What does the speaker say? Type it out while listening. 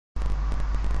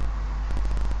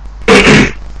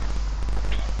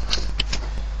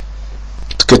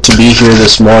good to be here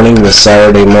this morning, this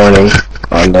Saturday morning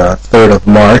on the 3rd of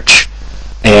March,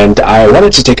 and I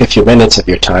wanted to take a few minutes of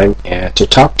your time and to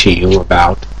talk to you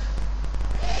about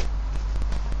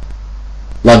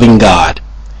loving God.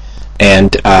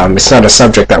 And it's not a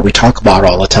subject that we talk about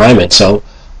all the time, and so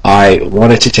I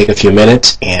wanted to take a few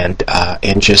minutes and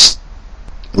just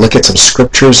look at some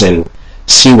scriptures and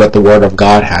see what the Word of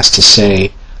God has to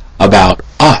say about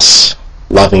us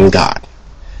loving God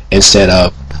instead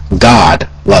of God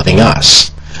loving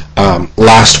us.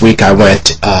 Last week I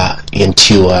went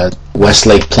into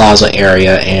Westlake Plaza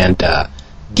area and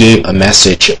gave a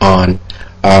message on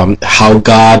how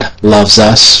God loves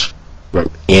us.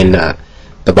 In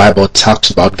the Bible talks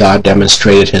about God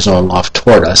demonstrated His own love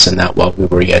toward us, and that while we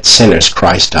were yet sinners,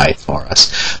 Christ died for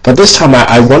us. But this time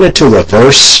I wanted to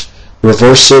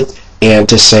reverse it and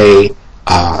to say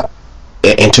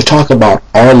and to talk about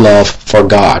our love for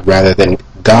God rather than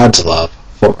God's love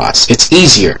for us. It's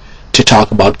easier to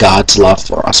talk about God's love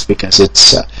for us because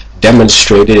it's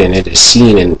demonstrated and it is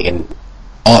seen in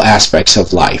all aspects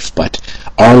of life. But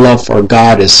our love for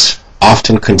God is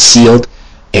often concealed,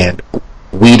 and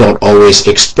we don't always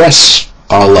express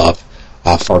our love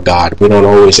for God. We don't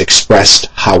always express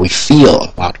how we feel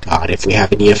about God, if we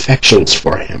have any affections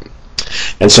for Him.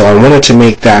 And so I wanted to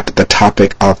make that the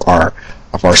topic of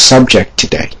our subject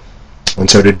today. And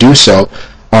so to do so,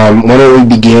 why don't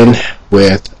we begin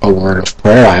with a word of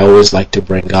prayer. I always like to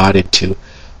bring God into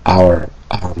our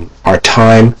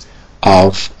time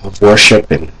of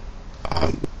worship, and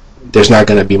there's not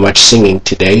going to be much singing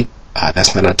today.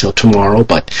 That's not until tomorrow,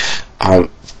 but I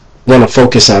want to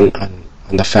focus on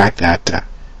the fact that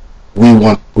we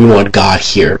want God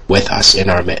here with us in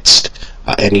our midst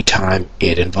anytime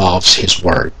it involves His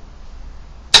Word.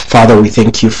 Father, we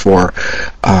thank You for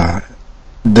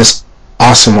this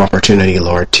awesome opportunity,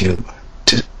 Lord, to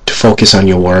focus on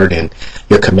Your Word and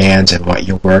Your commands and what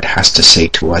Your Word has to say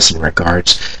to us in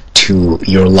regards to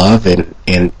Your love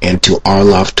and to our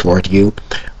love toward You.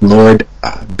 Lord,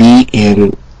 be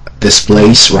in this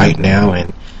place right now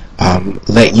and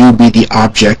let You be the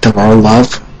object of our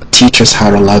love. Teach us how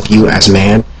to love You as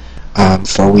man,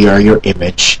 for we are Your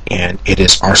image, and it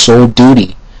is our sole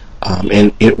duty.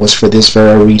 And it was for this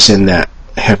very reason that,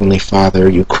 Heavenly Father,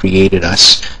 You created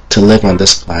us to live on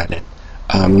this planet.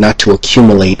 Not to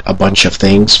accumulate a bunch of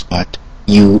things, but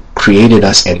You created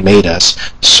us and made us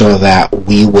so that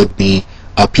we would be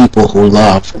a people who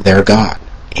love their God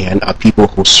and a people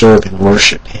who serve and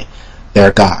worship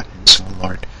their God. And so,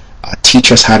 Lord,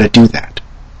 teach us how to do that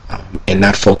and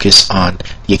not focus on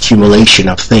the accumulation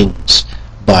of things,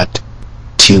 but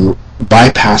to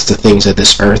bypass the things of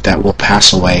this earth that will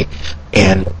pass away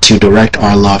and to direct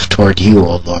our love toward You,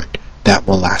 O Lord, that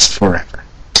will last forever.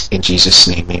 In Jesus'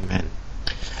 name, amen.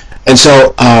 And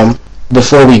so,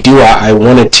 before we do, I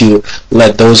wanted to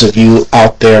let those of you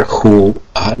out there who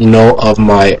know of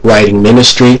my writing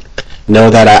ministry know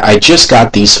that I just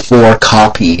got these 4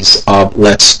 copies of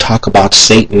Let's Talk About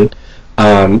Satan.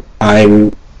 I'm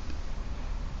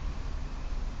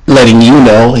letting you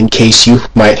know in case you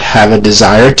might have a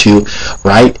desire to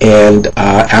write and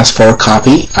ask for a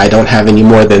copy. I don't have any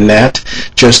more than that,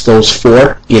 just those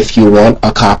 4. If you want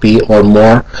a copy or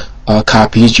more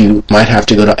copies, you might have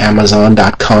to go to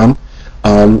Amazon.com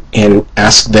and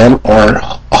ask them, or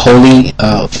Holy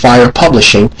Fire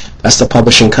Publishing. That's the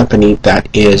publishing company that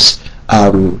is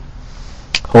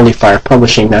Holy Fire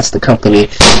Publishing. That's the company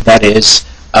that is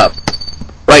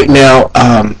right now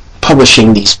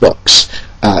publishing these books.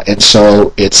 And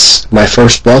so it's my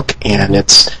first book, and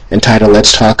it's entitled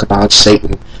Let's Talk About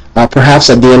Satan. Perhaps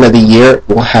at the end of the year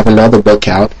we'll have another book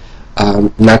out.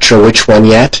 Not sure which one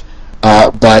yet.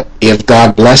 But if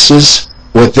God blesses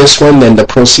with this one, then the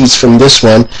proceeds from this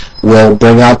one will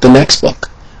bring out the next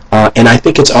book. And I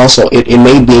think it's also, it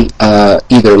may be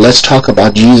either Let's Talk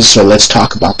About Jesus or Let's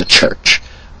Talk About the Church.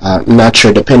 Not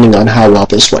sure, depending on how well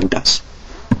this one does.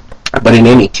 But in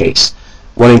any case,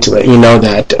 wanting to let you know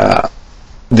that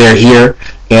they're here,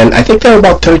 and I think they're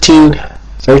about $13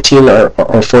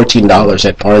 or $14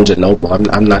 at Barnes & Noble.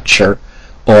 I'm not sure,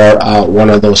 or one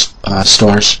of those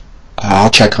stores.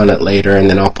 I'll check on it later, and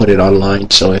then I'll put it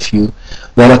online. So if you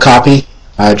want a copy,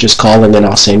 just call, and then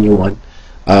I'll send you one,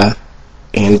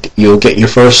 and you'll get your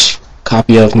first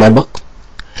copy of my book.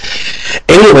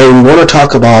 Anyway, we want to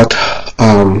talk about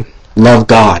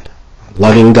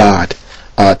loving God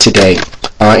today.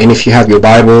 And if you have your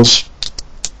Bibles,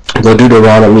 go to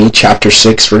Deuteronomy chapter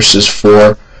 6, verses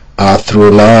 4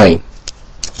 through 9.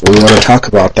 We want to talk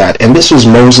about that. And this was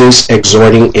Moses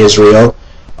exhorting Israel.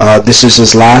 This is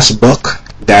his last book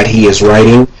that he is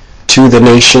writing to the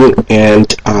nation,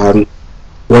 and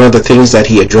one of the things that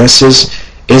he addresses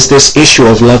is this issue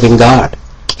of loving God.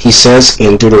 He says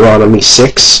in Deuteronomy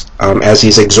 6, as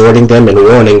he's exhorting them and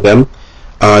warning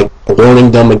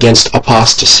them against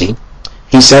apostasy,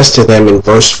 he says to them in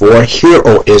verse 4, "Hear,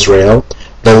 O Israel,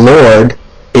 the Lord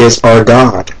is our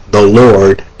God, the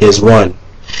Lord is one.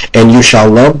 And you shall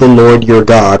love the Lord your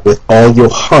God with all your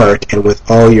heart and with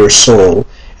all your soul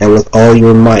and with all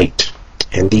your might.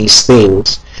 And these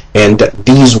things and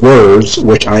these words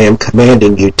which I am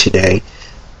commanding you today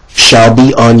shall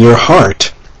be on your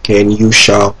heart, and you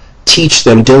shall teach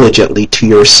them diligently to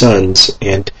your sons,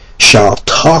 and shall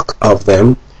talk of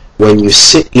them when you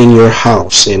sit in your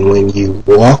house, and when you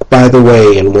walk by the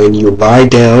way, and when you lie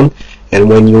down, and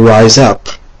when you rise up.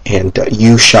 And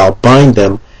you shall bind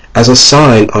them as a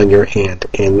sign on your hand,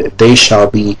 and they shall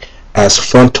be as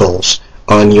frontals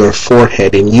on your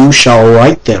forehead, and you shall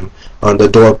write them on the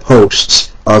doorposts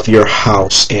of your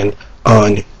house and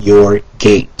on your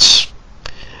gates."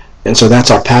 And so that's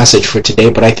our passage for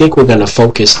today, but I think we're going to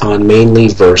focus on mainly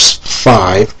verse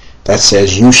 5 that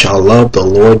says, "You shall love the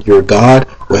Lord your God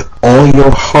with all your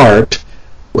heart,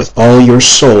 with all your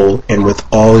soul, and with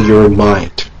all your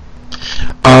might."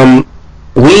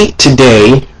 We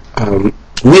today,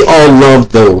 we all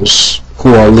love those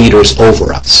who are leaders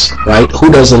over us, right?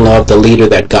 Who doesn't love the leader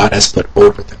that God has put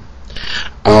over them?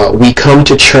 We come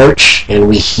to church and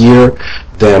we hear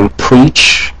them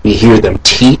preach, we hear them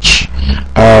teach.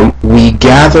 We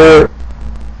gather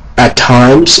at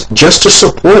times just to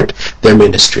support their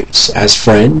ministries as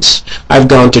friends. I've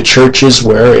gone to churches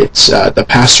where it's the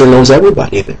pastor knows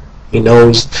everybody there. He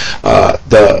knows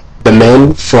the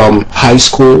men from high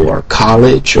school or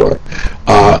college or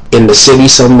in the city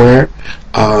somewhere.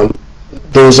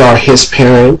 Those are his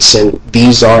parents, and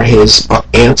these are his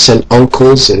aunts and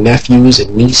uncles and nephews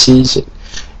and nieces,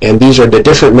 and these are the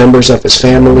different members of his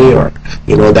family. Or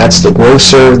that's the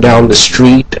grocer down the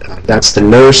street, that's the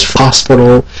nurse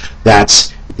hospital,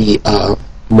 that's the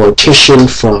mortician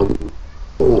from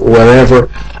wherever,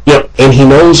 and he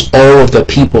knows all of the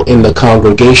people in the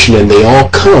congregation, and they all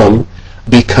come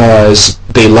because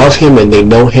they love him and they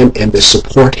know him and they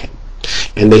support him.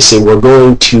 And they say, "We're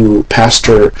going to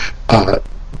Pastor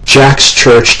Jack's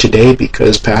church today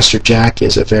because Pastor Jack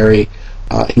is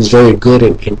he's very good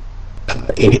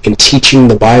in teaching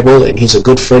the Bible, and he's a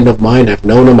good friend of mine. I've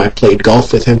known him. I played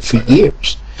golf with him for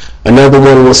years." Another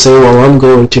one will say, "Well, I'm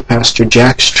going to Pastor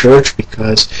Jack's church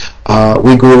because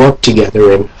we grew up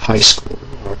together in high school."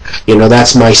 Or,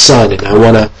 "That's my son, and I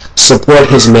want to support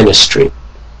his ministry.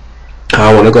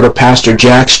 I want to go to Pastor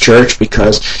Jack's church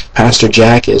because Pastor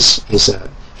Jack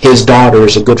his daughter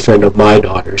is a good friend of my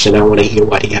daughter's, and I want to hear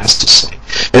what he has to say."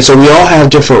 And so we all have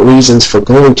different reasons for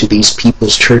going to these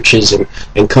people's churches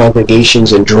and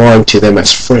congregations and drawing to them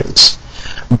as friends.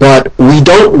 But we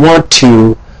don't want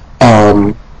to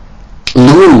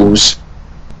lose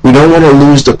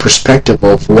the perspective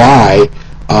of why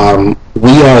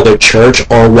we are the church,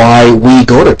 or why we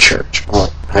go to church,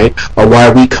 right? Or why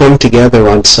we come together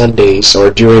on Sundays or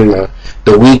during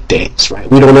the weekdays, right?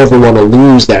 We don't ever want to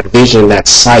lose that vision, that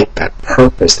sight, that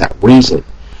purpose, that reason.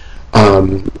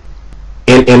 And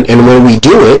when we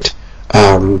do it,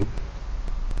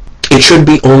 it should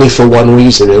be only for one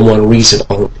reason and one reason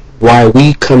only. Why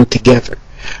we come together,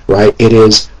 right? It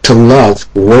is to love,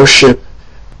 worship,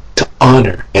 to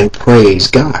honor, and praise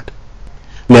God.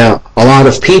 Now, a lot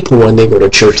of people, when they go to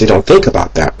church, they don't think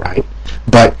about that, right?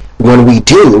 But when we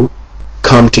do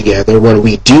come together, when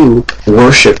we do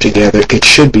worship together, it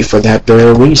should be for that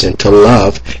very reason, to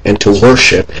love and to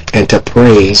worship and to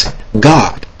praise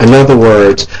God. In other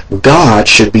words, God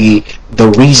should be the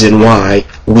reason why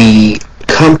we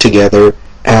come together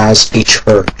as a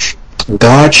church.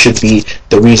 God should be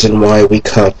the reason why we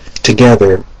come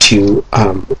together to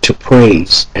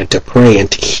praise and to pray and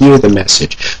to hear the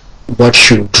message. What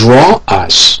should draw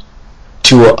us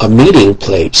to a meeting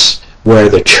place where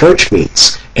the church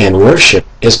meets and worship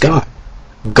is God.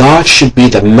 God should be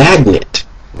the magnet,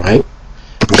 right?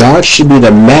 God should be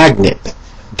the magnet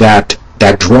that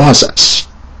draws us,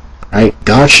 right?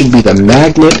 God should be the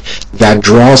magnet that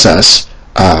draws us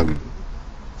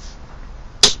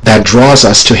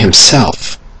to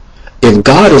Himself. If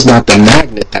God is not the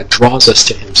magnet that draws us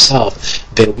to Himself,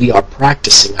 then we are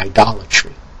practicing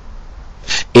idolatry.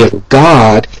 If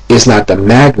God is not the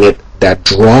magnet that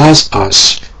draws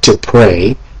us to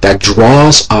pray, that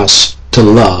draws us to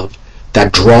love,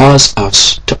 that draws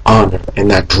us to honor, and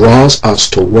that draws us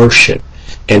to worship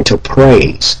and to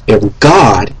praise, if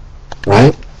God,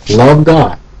 right, love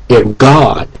God, if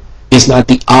God is not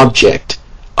the object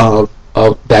of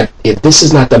that, if this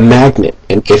is not the magnet,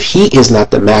 and if He is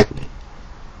not the magnet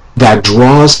that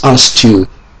draws us to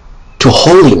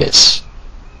holiness,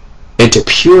 into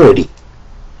purity,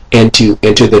 into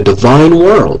the divine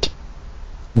world,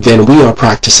 then we are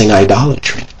practicing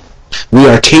idolatry. We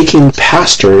are taking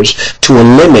pastors to a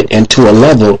limit and to a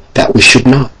level that we should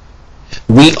not.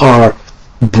 We are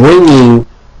bringing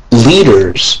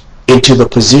leaders into the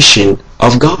position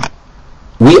of God.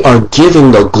 We are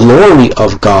giving the glory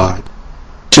of God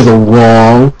to the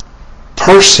wrong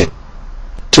person.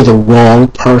 To the wrong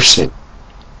person.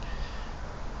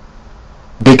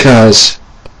 Because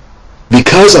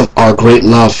of our great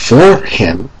love for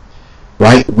him,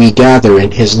 right, we gather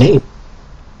in his name.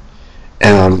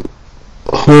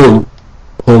 Whom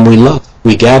we love.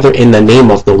 We gather in the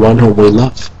name of the one whom we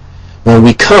love. When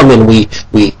we come and we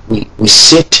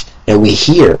sit and we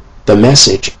hear the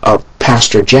message of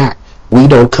Pastor Jack, we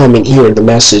don't come and hear the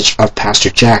message of Pastor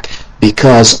Jack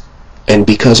because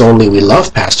only we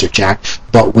love Pastor Jack,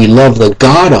 but we love the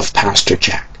God of Pastor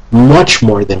Jack much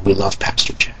more than we love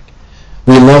Pastor Jack.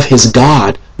 We love his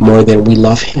God more than we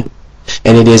love him.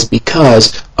 And it is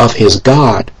because of his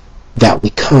God that we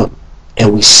come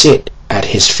and we sit at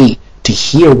his feet to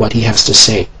hear what he has to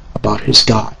say about his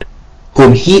God,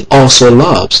 whom he also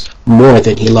loves more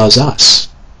than he loves us.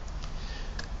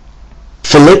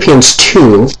 Philippians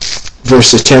 2,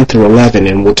 verses 10 through 11,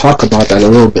 and we'll talk about that a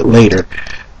little bit later,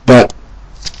 but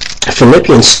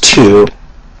Philippians 2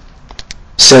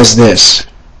 says this.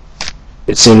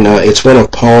 It's one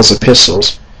of Paul's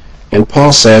epistles, and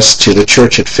Paul says to the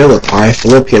church at Philippi,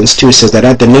 Philippians 2 says that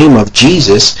at the name of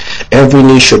Jesus, every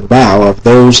knee should bow of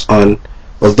those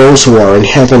who are in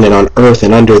heaven and on earth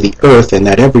and under the earth, and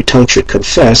that every tongue should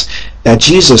confess that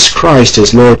Jesus Christ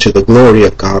is Lord, to the glory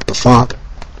of God the Father.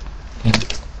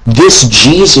 This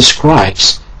Jesus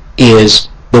Christ is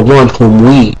the one whom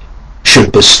we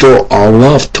should bestow our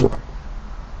love toward.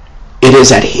 It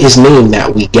is at his name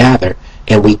that we gather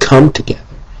and we come together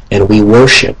and we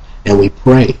worship and we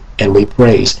pray and we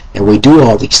praise and we do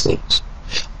all these things.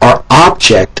 Our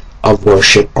object of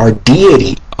worship, our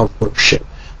deity of worship,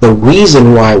 the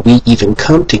reason why we even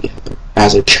come together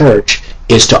as a church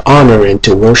is to honor and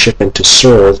to worship and to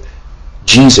serve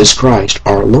Jesus Christ,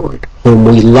 our Lord, whom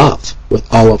we love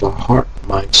with all of our heart,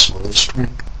 mind, soul, and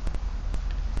strength.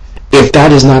 If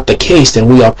that is not the case, then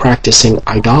we are practicing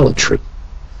idolatry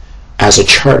as a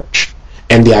church.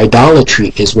 And the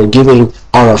idolatry is we're giving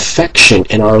our affection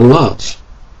and our love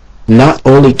not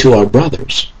only to our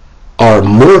brothers, or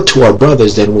more to our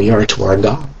brothers than we are to our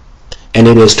God. And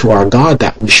it is to our God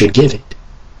that we should give it,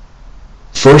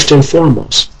 first and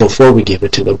foremost, before we give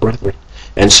it to the brethren.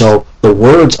 And so the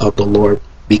words of the Lord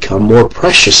become more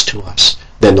precious to us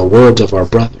than the words of our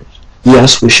brothers.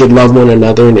 Yes, we should love one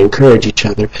another and encourage each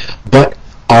other, but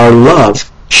our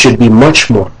love should be much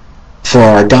more for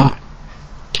our God.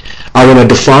 I want to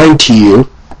define to you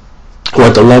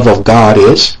what the love of God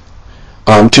is.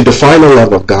 To define the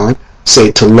love of God,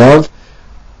 say to love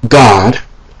God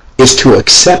is to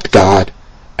accept God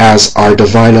as our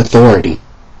divine authority,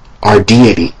 our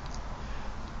deity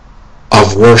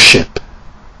of worship,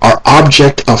 our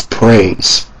object of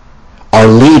praise, our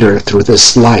leader through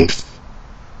this life,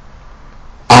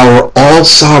 our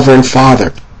all-sovereign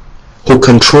Father who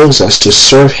controls us to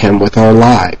serve him with our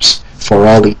lives for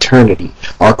all eternity,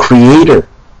 our creator,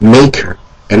 maker,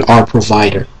 and our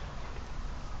provider.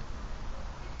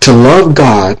 To love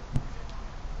God,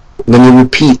 let me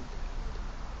repeat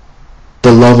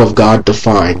the love of God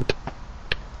defined.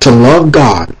 To love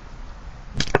God,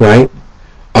 right?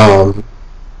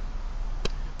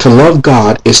 To love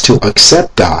God is to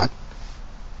accept God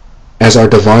as our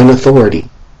divine authority,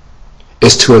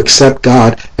 is to accept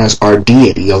God as our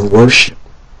deity of worship.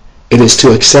 It is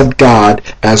to accept God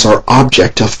as our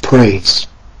object of praise.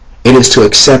 It is to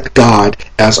accept God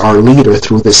as our leader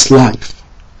through this life.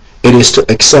 It is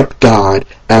to accept God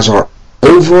as our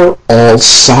overall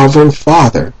sovereign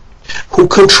Father who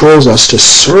controls us to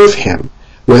serve him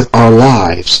with our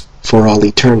lives for all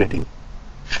eternity.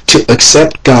 To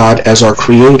accept God as our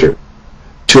creator,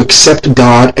 to accept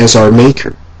God as our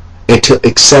maker, and to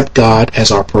accept God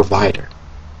as our provider.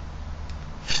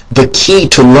 The key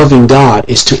to loving God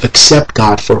is to accept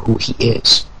God for who he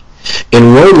is.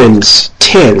 In Romans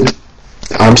 1,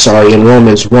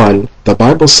 the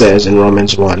Bible says in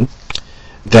Romans 1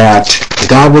 that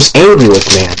God was angry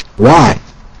with man. Why?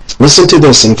 Listen to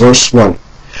this in verse 1.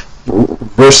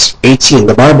 Verse 18,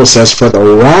 the Bible says, "For the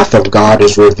wrath of God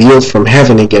is revealed from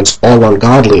heaven against all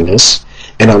ungodliness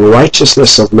and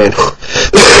unrighteousness of men who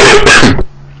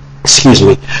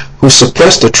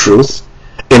suppress the truth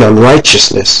in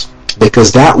unrighteousness,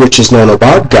 because that which is known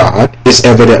about God is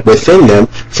evident within them,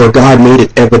 for God made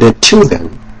it evident to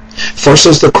them. For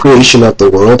since the creation of the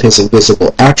world, his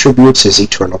invisible attributes, his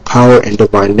eternal power and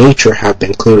divine nature have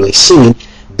been clearly seen,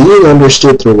 being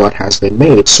understood through what has been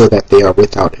made, so that they are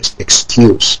without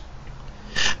excuse.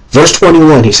 Verse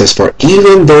 21, he says, for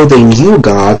even though they knew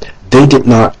God, they did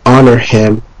not honor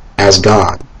him as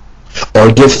God,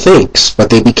 or give thanks, but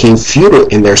they became futile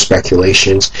in their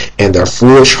speculations, and their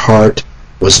foolish heart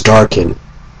was darkened.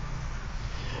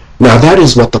 Now that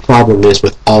is what the problem is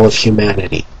with all of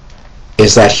humanity,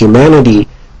 is that humanity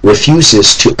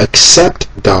refuses to accept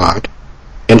God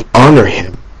and honor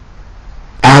him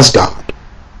as God.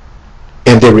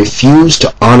 And they refuse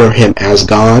to honor him as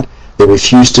God. They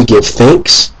refuse to give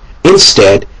thanks.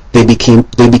 Instead, they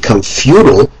become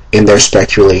futile in their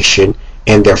speculation,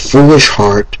 and their foolish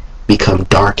heart become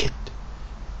darkened.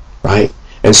 Right?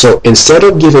 And so instead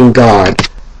of giving God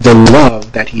the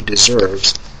love that he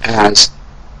deserves as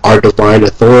our divine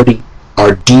authority,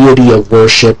 our deity of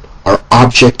worship, our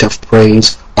object of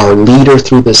praise, our leader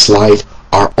through this life,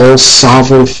 our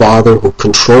all-sovereign Father who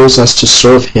controls us to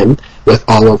serve him with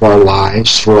all of our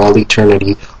lives for all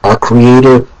eternity, our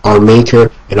creator, our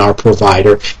maker, and our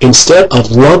provider. Instead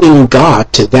of loving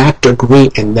God to that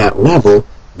degree and that level,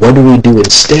 what do we do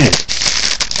instead?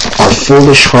 Our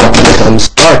foolish heart becomes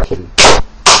darkened.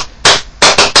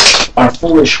 Our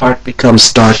foolish heart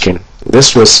becomes darkened.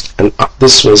 This was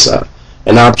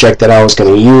an object that I was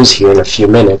going to use here in a few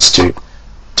minutes to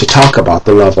talk about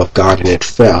the love of God, and it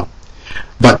fell.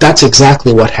 But that's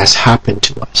exactly what has happened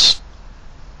to us.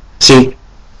 See,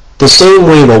 the same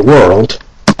way the world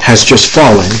has just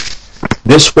fallen,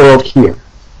 this world here.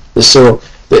 So,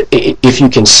 if you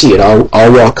can see it,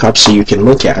 I'll walk up so you can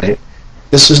look at it.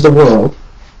 This is the world.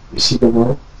 You see the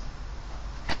world?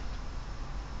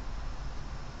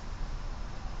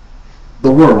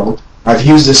 The world. I've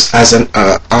used this as an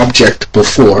object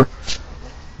before,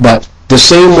 but the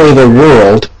same way the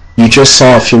world you just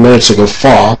saw a few minutes ago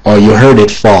fall, or you heard it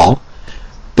fall,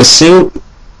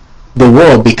 the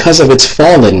world, because of its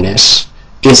fallenness,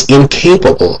 is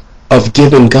incapable of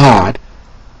giving God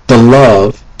the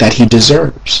love that he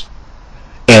deserves,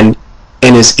 and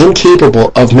is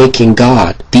incapable of making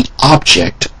God the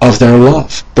object of their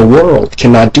love. The world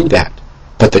cannot do that,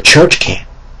 but the church can.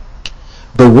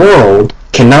 The world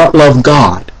cannot love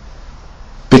God,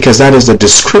 because that is the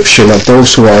description of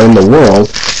those who are in the world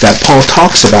that Paul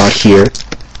talks about here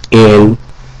in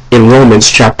Romans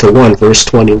chapter 1, verse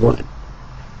 21.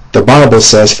 The Bible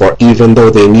says, for even though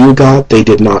they knew God, they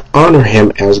did not honor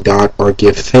him as God or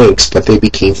give thanks, but they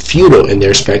became futile in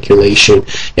their speculation,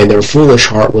 and their foolish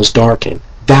heart was darkened.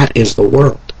 That is the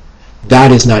world.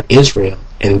 That is not Israel,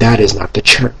 and that is not the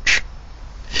church.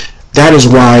 That is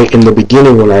why in the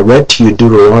beginning, when I read to you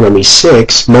Deuteronomy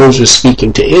 6, Moses,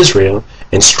 speaking to Israel,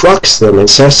 instructs them and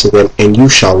says to them, and you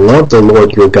shall love the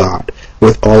Lord your God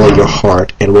with all of your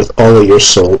heart, and with all of your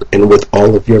soul, and with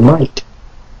all of your might.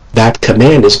 That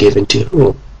command is given to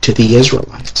whom? To the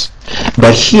Israelites.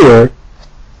 But here,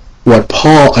 what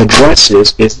Paul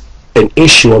addresses is an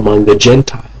issue among the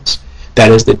Gentiles.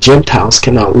 That is, the Gentiles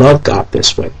cannot love God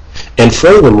this way. And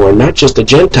furthermore, not just the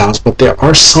Gentiles, but there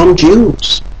are some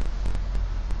Jews,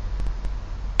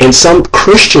 and some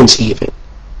Christians even,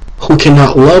 who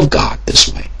cannot love God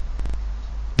this way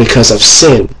because of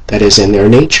sin that is in their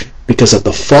nature, because of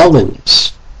the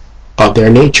fallenness of their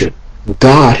nature.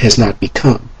 God has not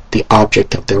become the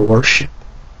object of their worship,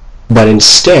 but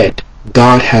instead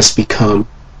God has become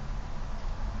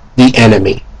the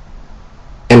enemy.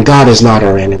 And God is not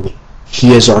our enemy.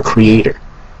 He is our creator.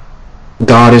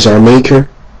 God is our maker.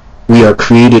 We are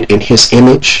created in his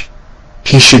image.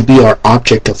 He should be our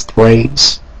object of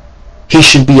praise. He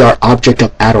should be our object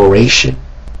of adoration.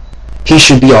 He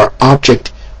should be our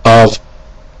object of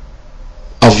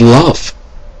love.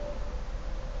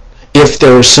 If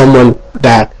there is someone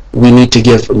that we need to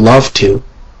give love to,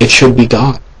 it should be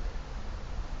God.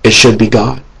 It should be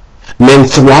God. Men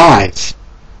thrive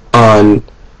on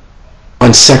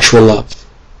sexual love.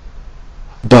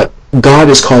 But God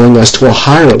is calling us to a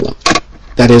higher love.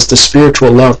 That is the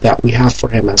spiritual love that we have for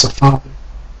him as a father.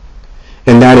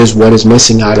 And that is what is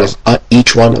missing out of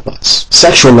each one of us.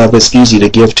 Sexual love is easy to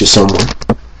give to someone.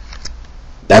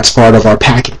 That's part of our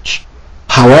package.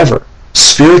 However,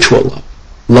 spiritual love,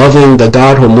 loving the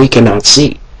God whom we cannot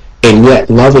see, and yet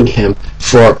loving him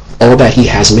for all that he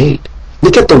has made.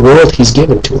 Look at the world he's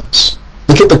given to us.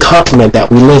 Look at the continent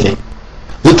that we live in.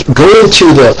 Go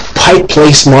into the Pike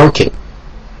Place Market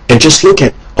and just look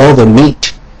at all the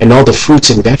meat and all the fruits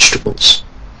and vegetables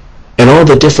and all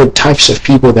the different types of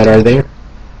people that are there.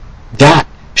 That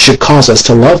should cause us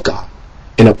to love God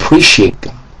and appreciate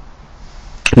God,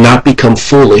 not become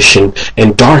foolish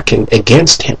and darkened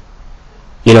against him.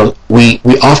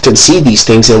 We often see these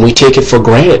things and we take it for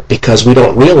granted because we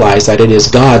don't realize that it is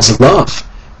God's love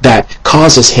that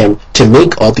causes him to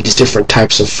make all these different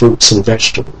types of fruits and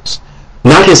vegetables.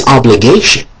 Not his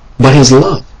obligation, but his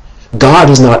love. God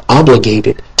is not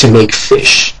obligated to make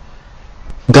fish.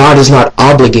 God is not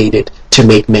obligated to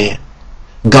make man.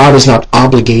 God is not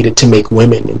obligated to make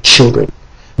women and children.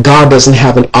 God doesn't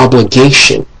have an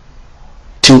obligation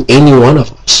to any one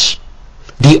of us.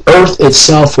 The earth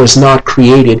itself was not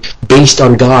created based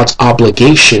on God's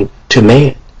obligation to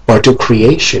man or to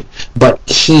creation, but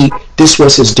this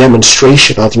was his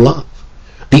demonstration of love.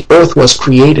 The earth was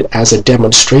created as a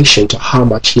demonstration to how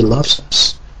much he loves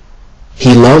us.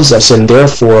 He loves us, and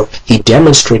therefore he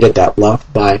demonstrated that love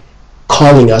by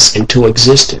calling us into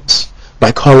existence,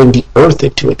 by calling the earth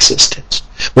into existence.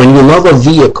 When you love a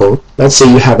vehicle, let's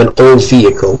say you have an old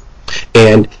vehicle,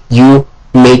 and you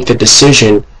make the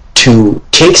decision to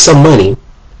take some money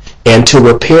and to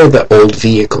repair the old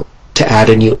vehicle, to add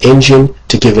a new engine,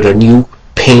 to give it a new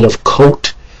paint of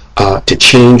coat, to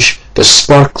change the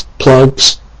spark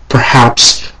plugs,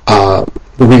 perhaps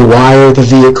rewire the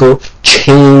vehicle,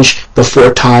 change the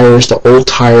 4 tires, the old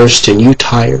tires to new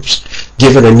tires,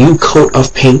 give it a new coat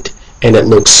of paint, and it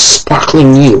looks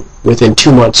sparkling new within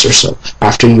 2 months or so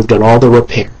after you've done all the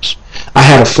repairs. I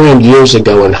had a friend years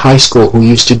ago in high school who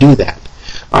used to do that.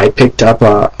 I picked up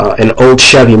an old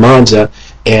Chevy Monza,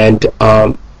 and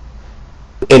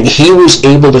he was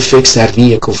able to fix that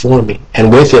vehicle for me.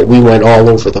 And with it, we went all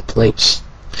over the place,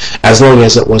 as long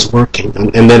as it was working.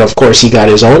 And then, of course, he got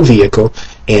his own vehicle,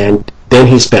 and then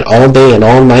he spent all day and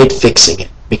all night fixing it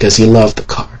because he loved the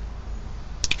car.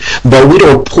 But we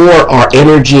don't pour our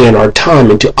energy and our time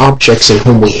into objects in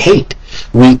whom we hate.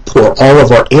 We pour all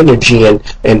of our energy and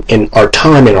our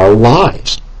time and our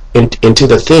lives into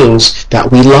the things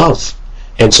that we love.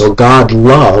 And so God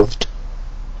loved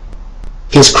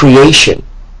his creation,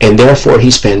 and therefore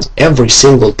he spends every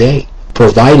single day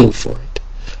providing for it,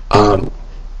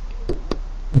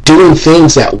 doing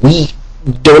things that we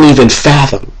don't even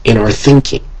fathom in our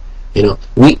thinking.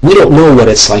 We don't know what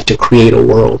it's like to create a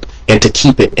world and to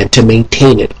keep it and to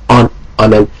maintain it on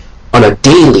a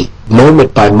daily,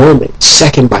 moment by moment,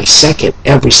 second by second,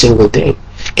 every single day.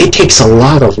 It takes a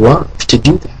lot of love to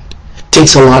do that. It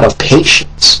takes a lot of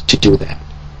patience to do that.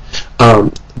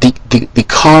 The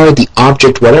car, the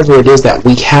object, whatever it is that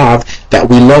we have that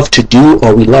we love to do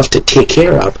or we love to take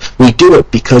care of, we do it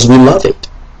because we love it.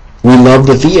 We love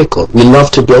the vehicle. We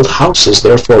love to build houses.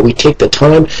 Therefore, we take the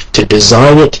time to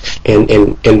design it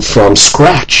and from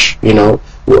scratch, we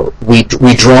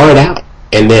draw it out.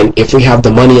 And then if we have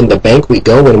the money in the bank, we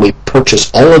go and we purchase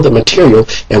all of the material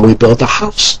and we build the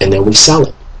house, and then we sell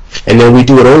it. And then we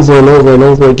do it over and over and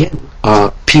over again.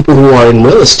 People who are in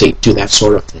real estate do that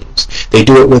sort of things. They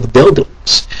do it with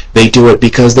buildings. They do it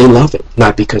because they love it,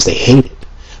 not because they hate it,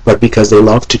 but because they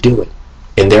love to do it.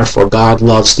 And therefore God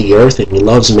loves the earth and he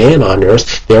loves man on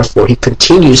earth. Therefore he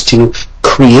continues to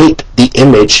create the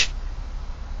image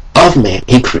of man.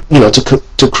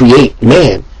 To create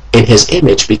man in his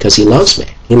image because he loves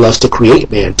man. He loves to create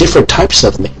man, different types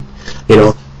of men.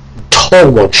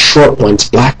 Tall ones, short ones,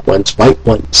 black ones, white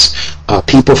ones,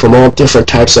 people from all different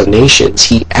types of nations.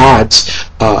 He adds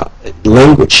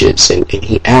languages and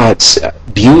he adds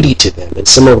beauty to them, and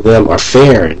some of them are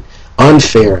fair and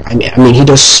unfair. I mean, he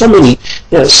does so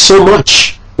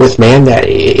much with man that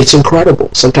it's incredible.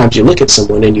 Sometimes you look at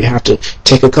someone and you have to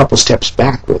take a couple steps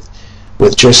back with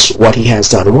just what he has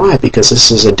done. Why? Because this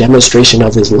is a demonstration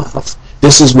of his love.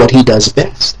 This is what he does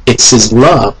best. It's his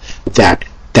love that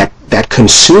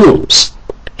consumes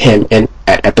him, and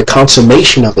at the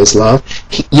consummation of his love,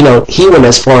 he went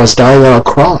as far as dying on a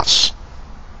cross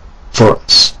for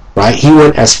us, right? He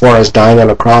went as far as dying on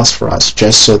a cross for us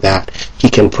just so that he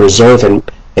can preserve in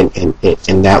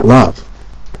that love.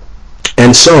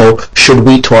 And so should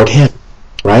we toward him,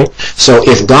 right? So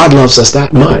if God loves us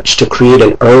that much to create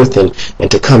an earth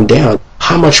and to come down,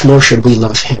 how much more should we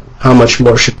love him? How much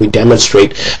more should we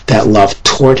demonstrate that love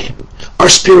toward him? Our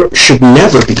spirit should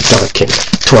never be darkened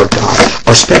toward God.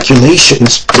 Our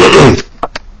speculations,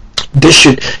 there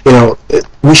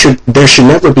should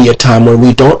never be a time when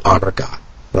we don't honor God,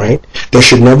 right? There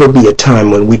should never be a time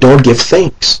when we don't give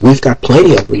thanks. We've got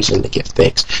plenty of reason to give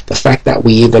thanks. The fact that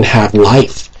we even have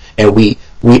life, and we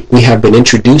have been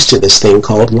introduced to this thing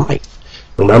called life.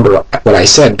 Remember what I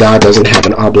said, God doesn't have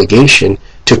an obligation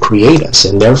to create us,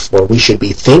 and therefore we should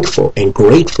be thankful and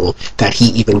grateful that he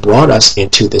even brought us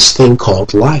into this thing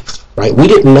called life, right? We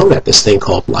didn't know that this thing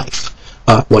called life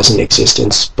was in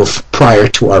existence prior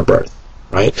to our birth.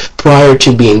 right? Prior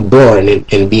to being born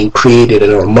and being created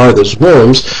in our mother's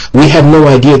wombs, we had no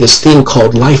idea this thing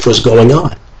called life was going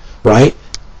on, right?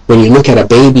 When you look at a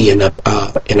baby in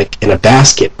a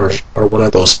basket or one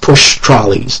of those push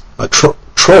trolleys,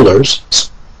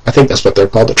 trollers, I think that's what they're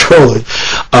called, the trollers,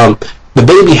 the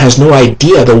baby has no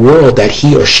idea the world that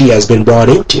he or she has been brought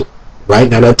into, right?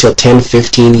 Not until 10,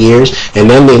 15 years, and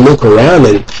then they look around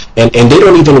and they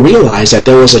don't even realize that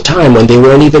there was a time when they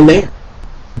weren't even there.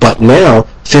 But now,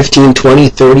 15, 20,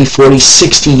 30, 40,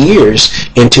 60 years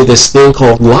into this thing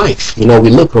called life, we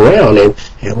look around and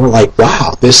we're like,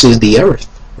 wow, this is the earth.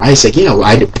 I said, yeah,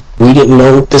 we didn't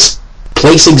know this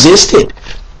place existed.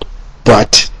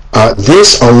 But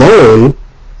this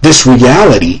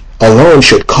reality alone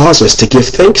should cause us to give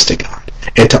thanks to God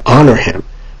and to honor Him.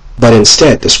 But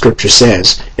instead, the Scripture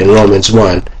says in Romans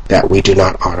 1 that we do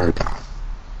not honor God.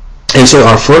 And so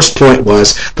our first point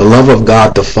was the love of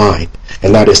God defined.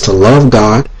 And that is to love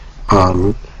God.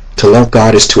 To love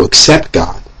God is to accept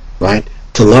God, right?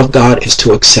 To love God is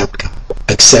to accept God.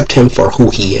 Accept Him for who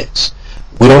He is.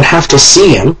 We don't have to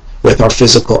see Him with our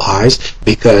physical eyes,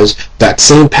 because that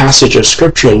same passage of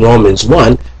Scripture in Romans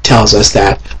 1 tells us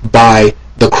that by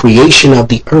the creation of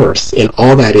the earth and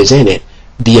all that is in it,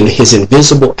 His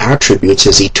invisible attributes,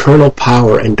 His eternal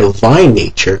power and divine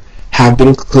nature have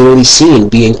been clearly seen,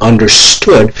 being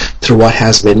understood through what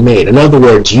has been made. In other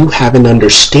words, you have an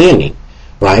understanding,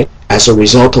 right? As a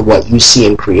result of what you see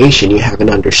in creation, you have an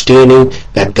understanding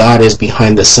that God is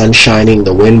behind the sun shining,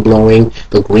 the wind blowing,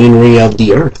 the greenery of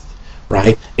the earth,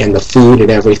 right? And the food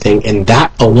and everything. And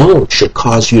that alone should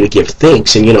cause you to give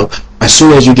thanks. And as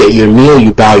soon as you get your meal,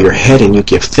 you bow your head and you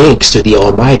give thanks to the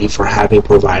Almighty for having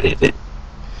provided it.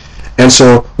 And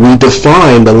so we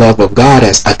define the love of God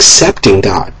as accepting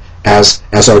God as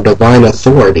our divine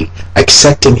authority,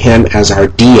 accepting Him as our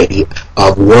deity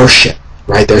of worship,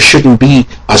 right? There shouldn't be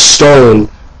a stone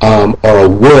or a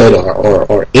wood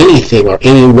or anything or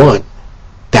anyone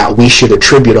that we should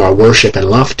attribute our worship and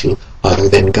love to other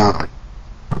than God.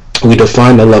 We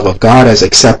define the love of God as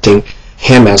accepting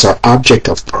Him as our object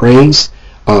of praise,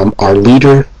 our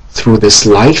leader through this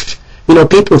life.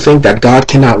 People think that God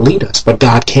cannot lead us, but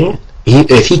God can.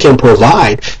 If He can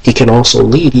provide, He can also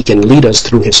lead. He can lead us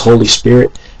through His Holy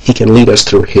Spirit. He can lead us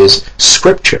through His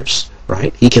Scriptures,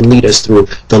 right? He can lead us through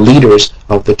the leaders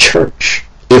of the church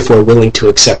if we're willing to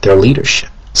accept their leadership.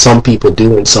 Some people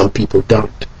do and some people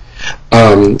don't.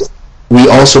 We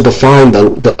also define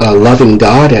the loving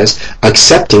God as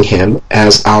accepting Him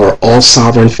as our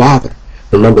all-sovereign Father.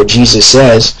 Remember, Jesus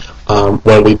says,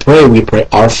 when we pray,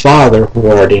 Our Father who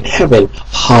art in heaven,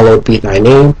 hallowed be Thy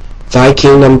name. Thy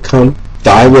kingdom come,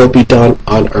 Thy will be done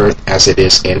on earth as it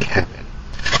is in heaven.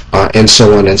 And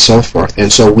so on and so forth.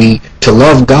 And so to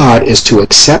love God is to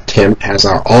accept Him as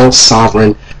our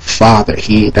all-sovereign Father.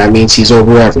 That means He's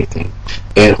over everything,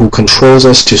 and who controls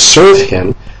us to serve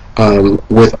Him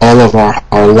with all of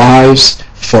our lives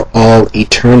for all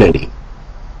eternity.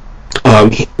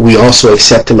 We also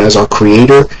accept Him as our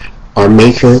Creator, our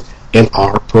Maker, and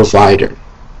our Provider.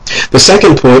 The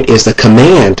second point is the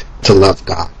command to love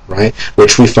God, right?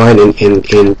 Which we find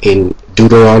in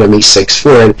Deuteronomy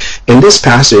 6:4. And in this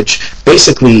passage,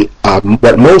 basically,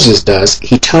 what Moses does,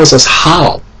 he tells us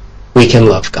how we can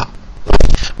love God.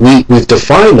 Right? We've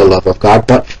defined the love of God,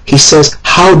 but he says,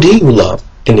 how do you love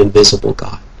an invisible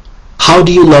God? How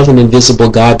do you love an invisible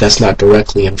God that's not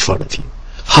directly in front of you?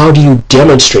 How do you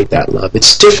demonstrate that love?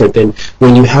 It's different than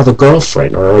when you have a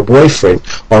girlfriend or a boyfriend,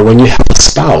 or when you have a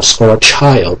spouse or a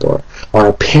child or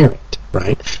a parent.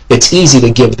 Right? It's easy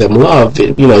to give them love.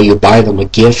 You buy them a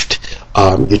gift.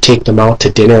 You take them out to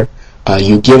dinner.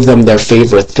 You give them their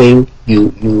favorite thing.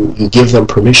 You give them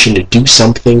permission to do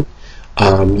something.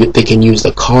 They can use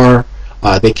the car.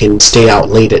 They can stay out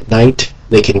late at night.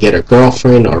 They can get a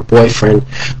girlfriend or a boyfriend.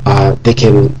 They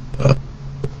can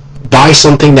buy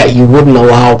something that you wouldn't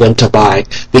allow them to buy.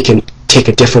 They can take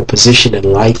a different position in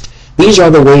life. These are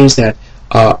the ways that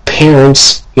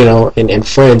parents, and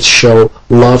friends show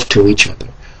love to each other.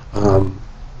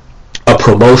 A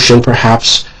promotion,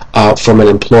 perhaps, from an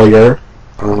employer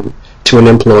to an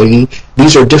employee.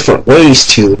 These are different ways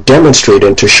to demonstrate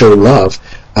and to show love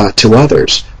to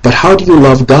others. But how do you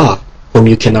love God whom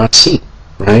you cannot see?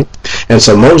 Right? And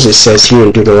so Moses says here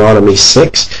in Deuteronomy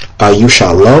 6, you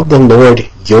shall love the Lord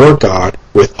your God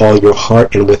with all your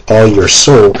heart and with all your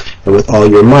soul and with all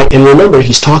your might. And remember,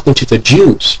 he's talking to the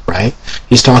Jews, right?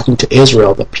 He's talking to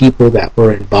Israel, the people that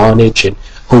were in bondage and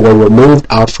who were removed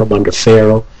out from under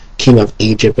Pharaoh, king of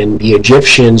Egypt. And the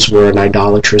Egyptians were an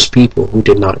idolatrous people who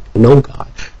did not know God.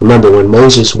 Remember, when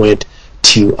Moses went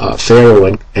to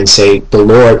Pharaoh and say, the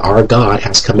Lord our God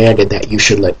has commanded that you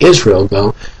should let Israel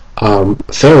go,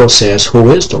 Pharaoh says,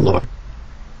 who is the Lord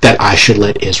that I should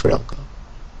let Israel go?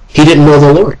 He didn't know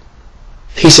the Lord.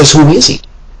 He says, who is he?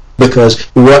 Because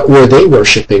what were they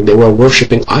worshiping? They were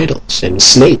worshiping idols and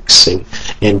snakes and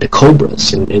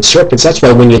cobras and serpents. That's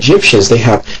why when the Egyptians, they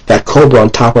have that cobra on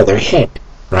top of their head,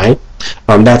 right?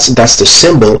 That's the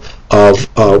symbol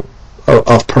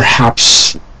of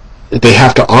perhaps they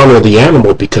have to honor the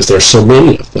animal because there's so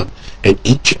many of them in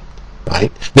Egypt,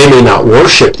 right? They may not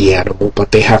worship the animal,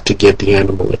 but they have to give the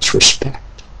animal its respect.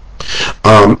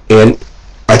 And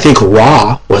I think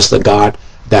Ra was the god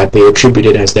that they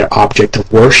attributed as their object of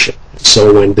worship.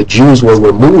 So when the Jews were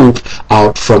removed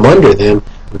out from under them,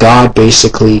 God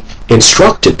basically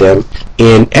instructed them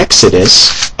in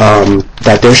Exodus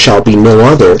that there shall be no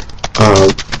other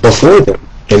before them,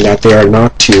 and that they are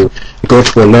not to go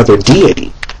to another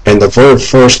deity. And the very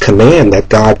first command that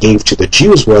God gave to the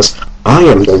Jews was, I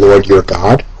am the Lord your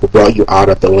God who brought you out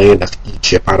of the land of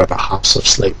Egypt, out of the house of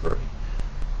slavery.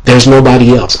 There's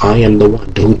nobody else. I am the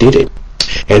one who did it.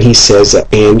 And he says,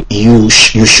 and you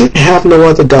should have no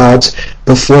other gods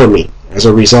before me as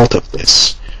a result of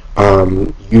this.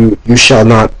 You shall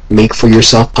not make for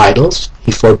yourself idols.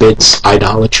 He forbids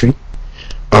idolatry.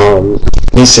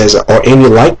 He says, or any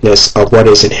likeness of what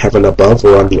is in heaven above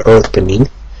or on the earth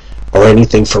beneath, or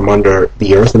anything from under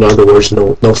the earth. In other words,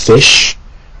 no fish.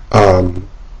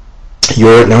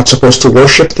 You're not supposed to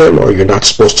worship them, or you're not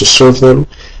supposed to serve them,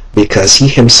 because he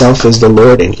himself is the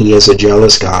Lord, and he is a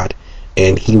jealous God,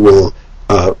 and he will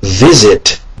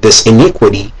visit this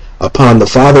iniquity upon the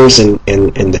fathers and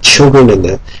the children and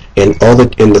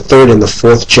the third and the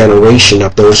fourth generation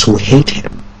of those who hate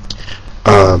him.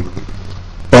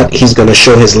 But he's going to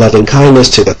show his loving kindness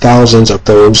to the thousands of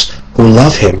those who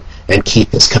love him and keep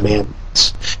his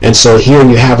commandments. And so here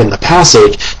you have in the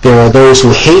passage, there are those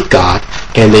who hate God,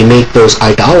 and they make those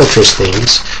idolatrous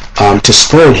things to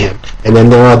spurn him. And then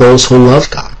there are those who love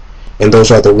God, and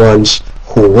those are the ones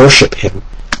who worship him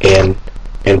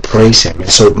and praise him. And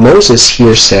so Moses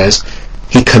here says,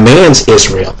 he commands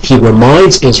Israel, he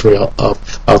reminds Israel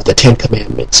of the Ten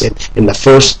Commandments. And in the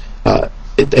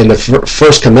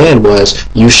first command was,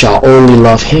 you shall only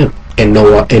love him and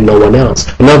no one else.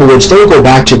 In other words, don't go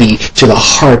back to the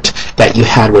heart that you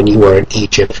had when you were in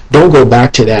Egypt. Don't go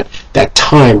back to that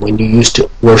time when you used to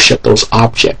worship those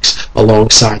objects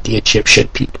alongside the Egyptian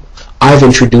people. I've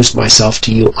introduced myself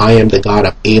to you. I am the God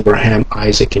of Abraham,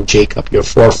 Isaac, and Jacob, your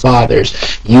forefathers.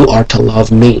 You are to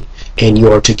love me, and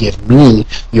you are to give me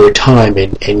your time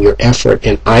and your effort.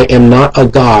 And I am not a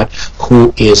God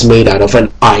who is made out of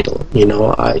an idol.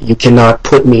 You cannot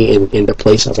put me in the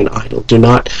place of an idol. Do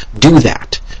not do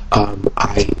that.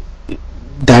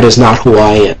 That is not who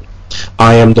I am.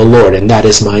 I am the Lord, and that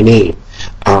is my name.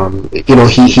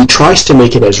 He tries to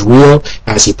make it as real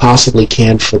as he possibly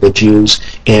can for the Jews,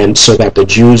 and so that the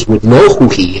Jews would know who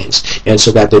he is, and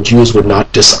so that the Jews would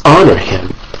not dishonor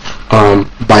him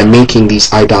by making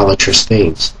these idolatrous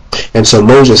things. And so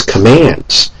Moses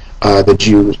commands the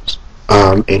Jews,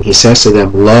 and he says to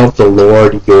them, love the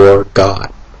Lord your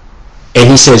God. And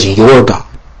he says your God,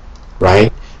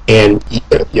 right? And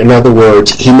in other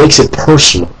words, he makes it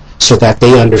personal so that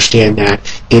they understand that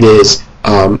it is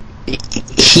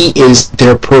he is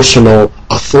their personal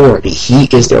authority. He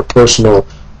is their personal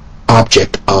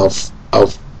object of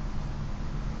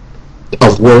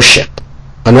worship.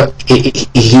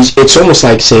 It's almost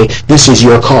like saying, this is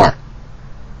your car.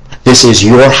 This is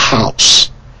your house.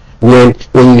 When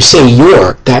you say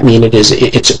your, that means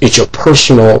it's your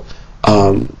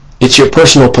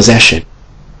personal possession,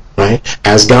 right?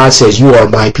 As God says, you are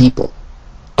my people.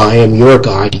 I am your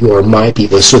God, you are my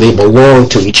people. So they belong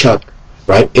to each other,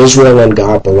 right? Israel and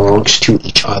God belongs to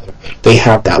each other. They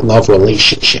have that love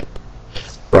relationship,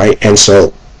 right? And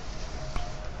so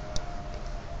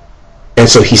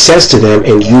he says to them,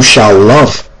 and you shall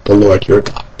love the Lord your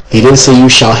God. He didn't say you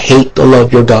shall hate the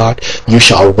love your God. You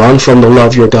shall run from the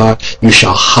love your God. You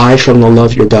shall hide from the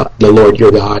love your God, the Lord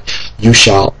your God. You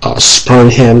shall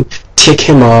spurn him, tick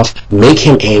him off, make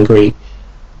him angry,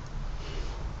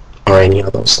 or any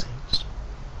of those things.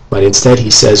 But instead he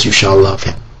says you shall love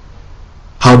him.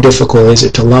 How difficult is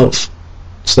it to love?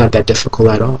 It's not that difficult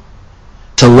at all.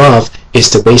 To love is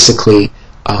to basically,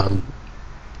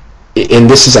 and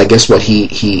this is, I guess, what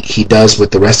he does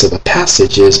with the rest of the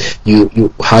passage is,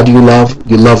 how do you love?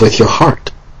 You love with your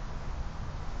heart.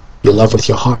 You love with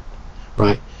your heart,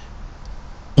 right?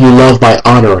 You love by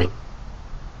honoring.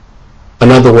 In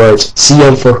other words, see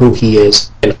him for who he is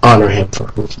and honor him for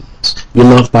who he is. You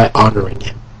love by honoring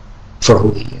him for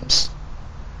who he is.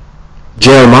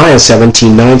 Jeremiah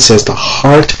 17:9 says, the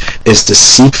heart is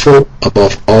deceitful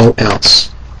above all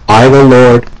else. I, the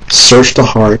Lord, search the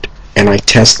heart, and I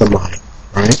test the mind.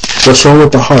 Right? What's wrong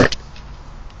with the heart?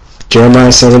 Jeremiah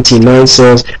 17:9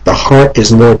 says, the heart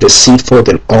is more deceitful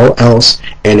than all else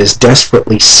and is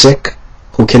desperately sick.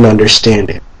 Who can understand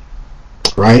it?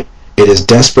 Right? It is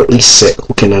desperately sick.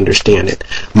 Who can understand it?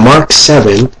 Mark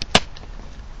 7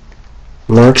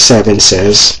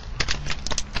 says,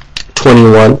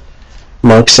 21,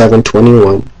 Mark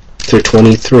 7:21 through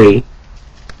 23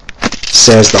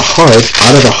 says, the heart,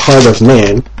 out of the heart of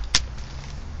man,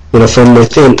 from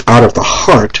within, out of the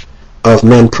heart of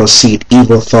men proceed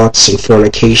evil thoughts and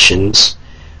fornications,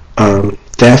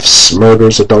 thefts,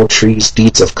 murders, adulteries,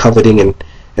 deeds of coveting and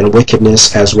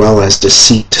wickedness, as well as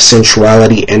deceit,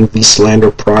 sensuality, envy,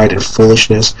 slander, pride, and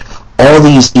foolishness. All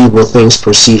these evil things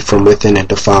proceed from within and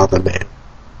defile the man.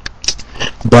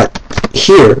 But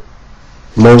here,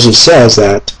 Moses says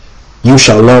that you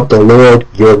shall love the Lord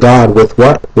your God with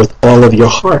what? With all of your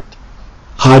heart.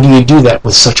 How do you do that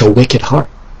with such a wicked heart?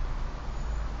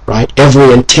 Right?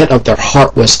 Every intent of their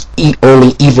heart was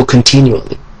only evil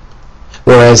continually.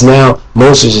 Whereas now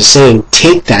Moses is saying,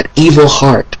 take that evil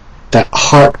heart, that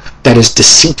heart that is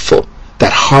deceitful,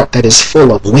 that heart that is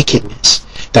full of wickedness,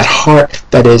 that heart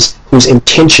that is whose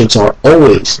intentions are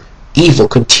always evil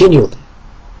continually,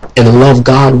 and love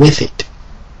God with it.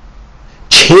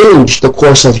 Change the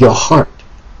course of your heart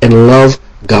and love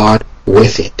God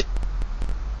with it.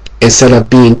 Instead of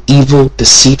being evil,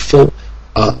 deceitful,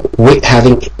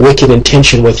 having wicked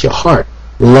intention with your heart,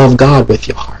 love God with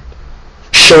your heart.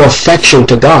 Show affection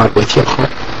to God with your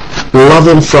heart. Love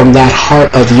Him from that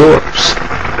heart of yours.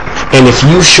 And if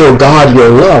you show God your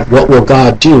love, what will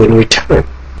God do in return?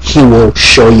 He will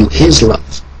show you His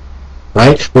love.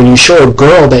 Right? When you show a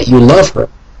girl that you love her,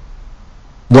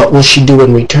 what will she do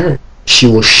in return? She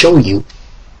will show you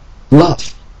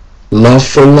love. Love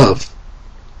for love.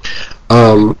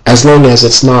 As long as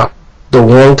it's not the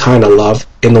wrong kind of love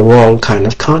in the wrong kind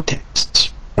of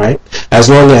contexts, right? As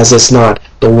long as it's not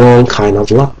the wrong kind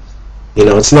of love.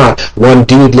 It's not one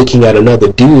dude looking at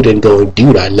another dude and going,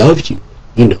 dude, I love you.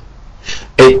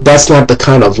 That's not the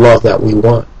kind of love that we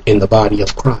want in the body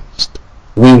of Christ.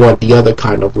 We want the other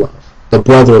kind of love, the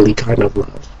brotherly kind of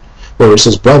love, where it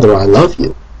says, brother, I love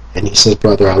you. And he says,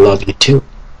 brother, I love you too.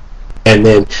 And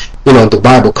then, the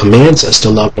Bible commands us to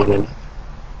love one another.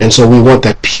 And so we want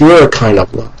that pure kind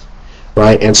of love.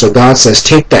 Right? And so God says,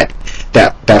 take that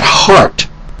heart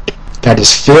that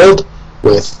is filled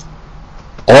with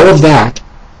all of that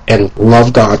and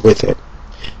love God with it.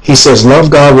 He says, love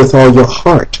God with all your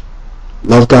heart.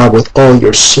 Love God with all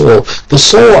your soul. The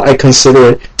soul, I consider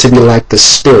it to be like the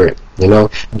spirit. John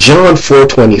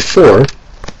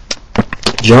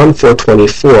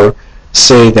 4:24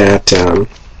 say that,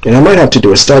 and I might have to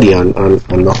do a study on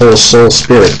the whole soul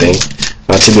spirit thing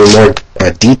to be more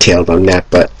detailed on that,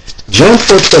 but John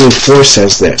 4:24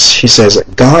 says this. He says,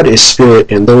 God is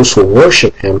spirit, and those who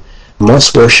worship Him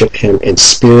must worship Him in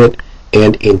spirit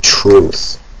and in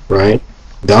truth. Right?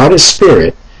 God is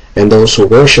spirit, and those who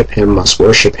worship Him must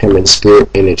worship Him in spirit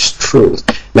and in truth.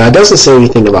 Now, it doesn't say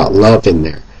anything about love in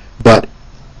there, but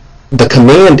the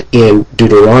command in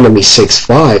Deuteronomy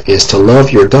 6:5 is to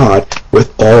love your God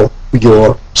with all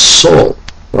your soul.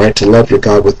 Right? To love your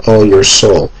God with all your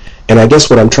soul. And I guess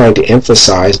what I'm trying to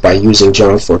emphasize by using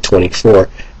John 4:24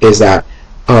 is that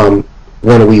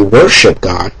when we worship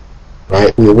God,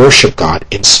 right, we worship God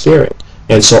in spirit.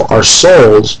 And so our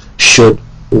souls should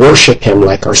worship Him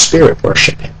like our spirit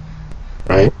worship Him.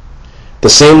 Right? The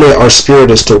same way our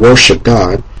spirit is to worship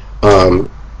God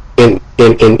in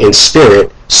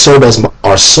spirit, so does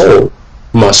our soul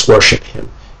must worship Him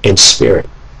in spirit.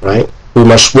 Right? We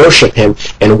must worship Him,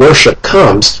 and worship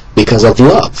comes because of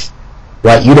love.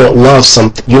 Right? You don't love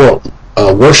something. You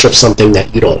don't worship something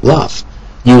that you don't love.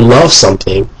 You love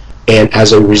something, and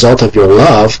as a result of your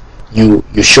love, you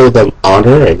show them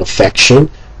honor and affection,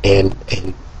 and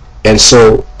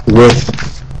so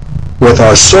with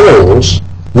our souls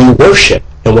we worship,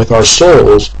 and with our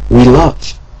souls we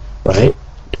love. Right?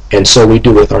 And so we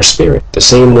do with our spirit. The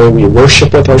same way we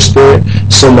worship with our spirit,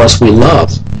 so must we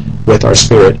love with our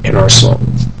spirit and our soul.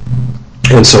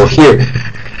 And so here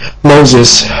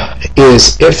Moses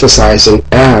is emphasizing,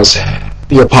 as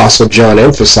the Apostle John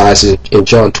emphasizes in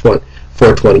John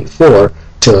 4:24,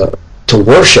 to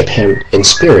worship Him in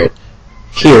spirit.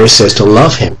 Here it says to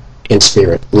love Him in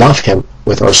spirit, love Him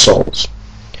with our souls.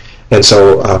 And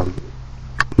so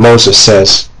Moses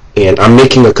says, and I'm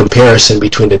making a comparison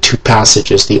between the two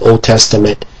passages, the Old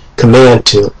Testament command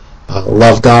to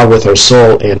love God with our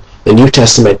soul, and the New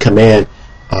Testament command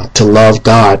to love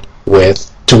God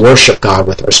to worship God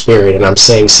with our spirit. And I'm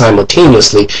saying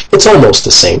simultaneously, it's almost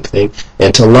the same thing.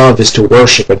 And to love is to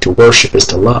worship, and to worship is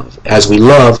to love. As we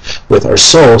love with our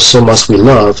soul, so must we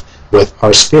love with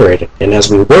our spirit. And as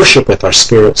we worship with our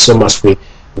spirit, so must we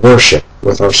worship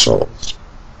with our souls.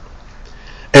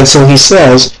 And so he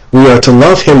says we are to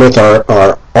love him with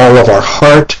all of our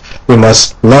heart. We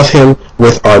must love him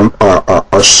with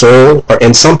our soul,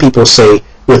 and some people say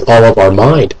with all of our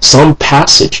mind. Some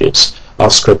passages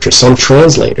of Scripture, some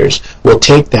translators will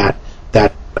take that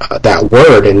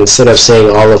word, and instead of saying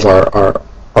all of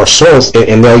our souls,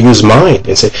 and they'll use mind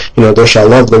and say, thou shalt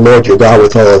love the Lord your God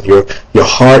with all of your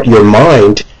heart, your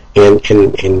mind,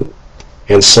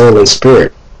 and soul and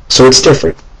spirit. So it's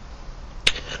different.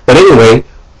 But anyway,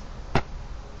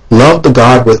 love the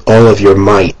God with all of your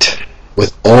might.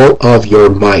 With all of your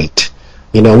might.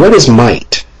 What is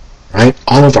might? Right?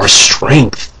 All of our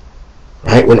strength.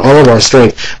 Right? When all of our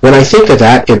strength. When I think of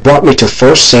that, it brought me to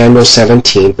 1 Samuel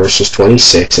 17, verses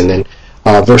 26, and then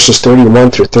verses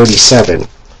 31 through 37.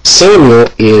 Samuel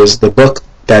is the book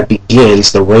that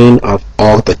begins the reign of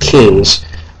all the kings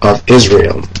of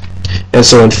Israel. And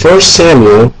so in 1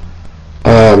 Samuel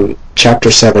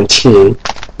chapter 17,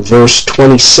 verse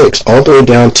 26, all the way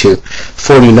down to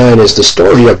 49 is the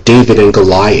story of David and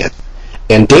Goliath.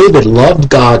 And David loved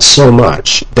God so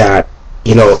much that,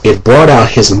 it brought out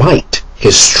his might,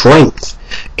 his strength,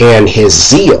 and his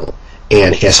zeal,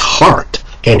 and his heart,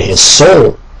 and his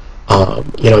soul.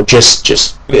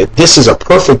 This is a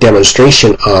perfect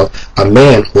demonstration of a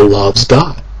man who loves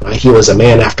God. Right? He was a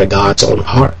man after God's own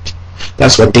heart.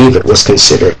 That's what David was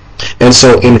considered. And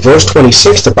so in verse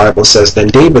 26, the Bible says, Then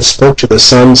David spoke to the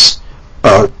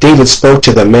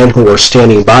men who were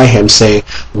standing by him, saying,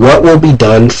 What will be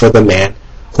done for the man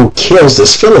who kills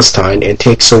this Philistine and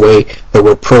takes away the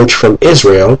reproach from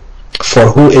Israel? For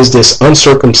who is this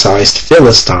uncircumcised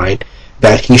Philistine,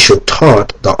 that he should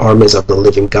taunt the armies of the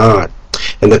living God?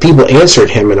 And the people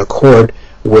answered him in accord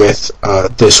with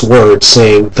this word,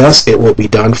 saying, Thus it will be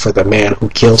done for the man who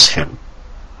kills him.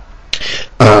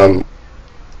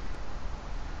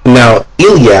 Now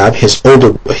Eliab, his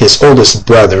oldest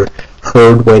brother,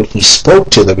 heard when he spoke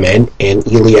to the men, and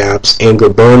Eliab's anger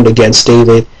burned against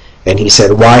David, and he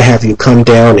said, Why have you come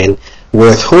down, and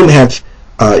with whom have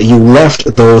you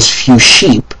left those few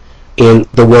sheep in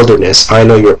the wilderness? I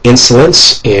know your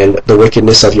insolence and the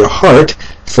wickedness of your heart,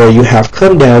 for you have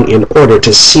come down in order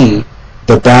to see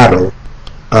the battle.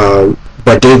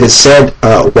 But David said,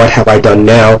 What have I done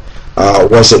now?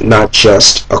 Was it not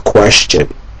just a question?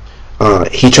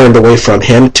 He turned away from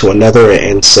him to another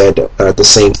and said the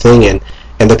same thing,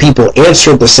 and the people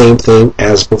answered the same thing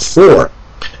as before.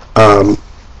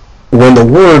 When the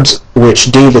words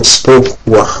which David spoke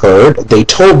were heard, they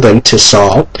told them to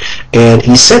Saul, and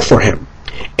he sent for him.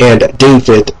 And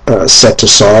David said to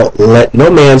Saul, Let no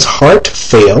man's heart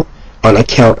fail on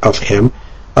account of him.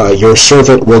 Your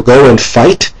servant will go and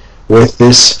fight with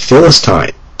this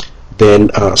Philistine. Then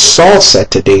Saul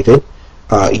said to David,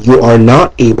 You are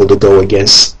not able to go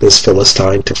against this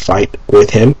Philistine to fight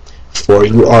with him, for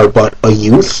you are but a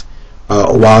youth,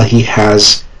 while he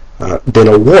has been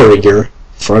a warrior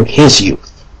from his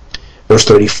youth. Verse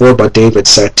 34, But David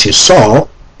said to Saul,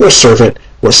 Your servant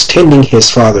was tending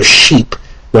his father's sheep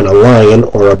when a lion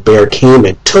or a bear came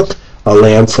and took a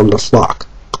lamb from the flock.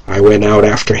 I went out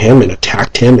after him and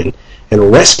attacked him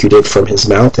and rescued it from his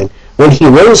mouth, and when he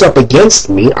rose up against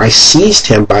me, I seized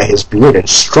him by his beard and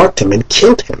struck him and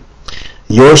killed him.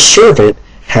 Your servant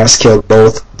has killed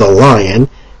both the lion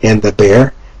and the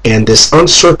bear, and this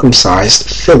uncircumcised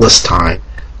Philistine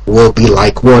will be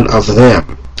like one of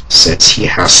them, since he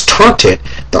has taunted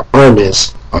the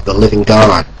armies of the living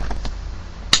God.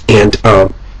 And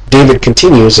David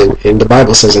continues, and the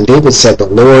Bible says, And David said, The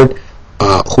Lord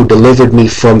who delivered me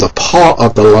from the paw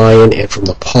of the lion and from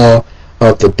the paw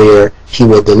of the bear, he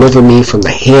will deliver me from the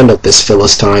hand of this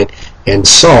Philistine. And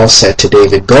Saul said to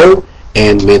David, Go,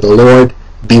 and may the Lord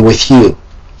be with you.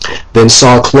 Then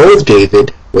Saul clothed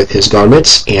David with his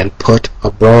garments, and put a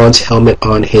bronze helmet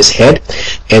on his head,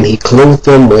 and he clothed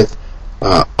him with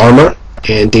armor.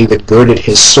 And David girded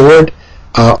his sword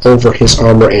over his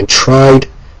armor, and tried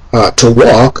to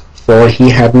walk, for he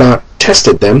had not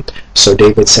tested them. So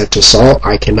David said to Saul,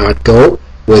 I cannot go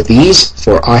with these,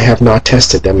 for I have not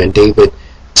tested them. And David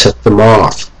took them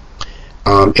off.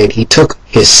 And he took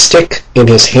his stick in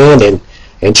his hand,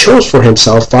 and chose for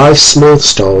himself 5 smooth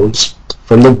stones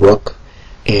from the brook.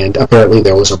 And apparently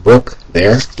there was a brook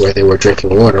there where they were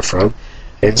drinking water from.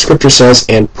 And Scripture says,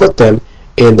 and put them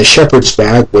in the shepherd's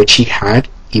bag which he had,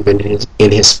 even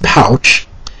in his pouch.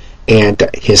 And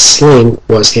his sling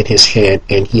was in his hand,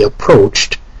 and he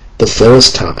approached the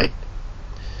Philistine.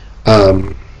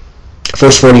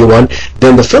 Verse 41,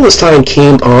 then the Philistine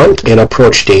came on and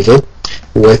approached David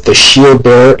with the shield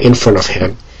bearer in front of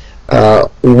him.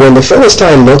 When the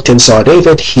Philistine looked and saw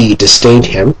David, he disdained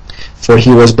him, for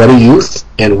he was but a youth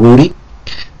and ruddy,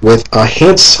 with a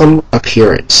handsome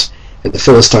appearance. And the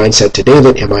Philistine said to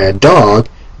David, am I a dog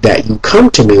that you come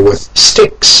to me with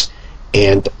sticks?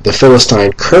 And the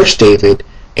Philistine cursed David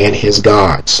and his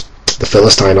gods. The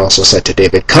Philistine also said to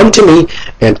David, come to me,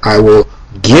 and I will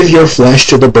give your flesh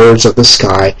to the birds of the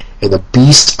sky and the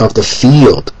beasts of the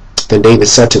field. Then David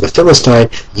said to the Philistine,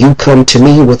 you come to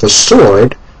me with a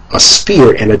sword, a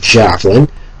spear, and a javelin,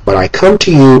 but I come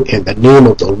to you in the name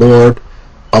of the Lord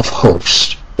of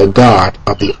hosts, the God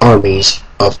of the armies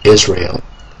of Israel,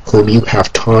 whom you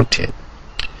have taunted.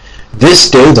 This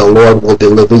day the Lord will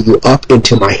deliver you up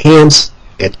into my hands,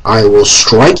 and I will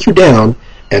strike you down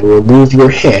and remove your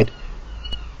head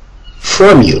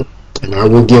from you, and I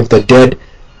will give the dead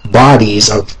bodies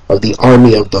of the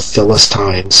army of the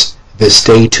Philistines this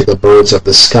day to the birds of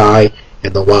the sky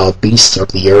and the wild beasts of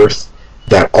the earth,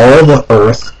 that all the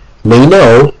earth may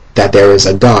know that there is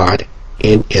a God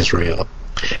in Israel,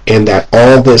 and that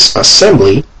all this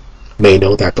assembly may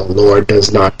know that the Lord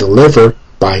does not deliver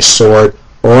by sword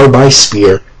or by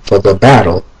spear, for the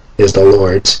battle is the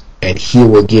Lord's, and he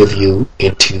will give you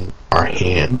into our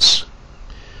hands.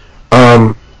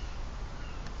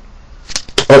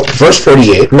 Verse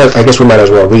 48, I guess we might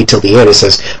as well read till the end. It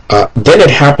says, then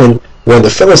it happened when the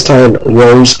Philistine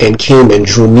rose and came and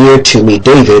drew near to meet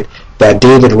David, that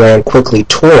David ran quickly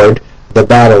toward the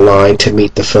battle line to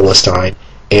meet the Philistine.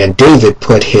 And David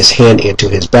put his hand into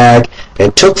his bag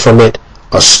and took from it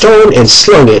a stone and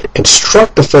slung it and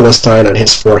struck the Philistine on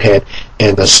his forehead,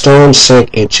 and the stone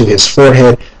sank into his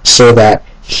forehead so that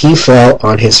he fell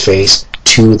on his face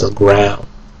to the ground.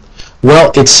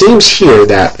 Well, it seems here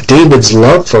that David's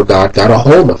love for God got a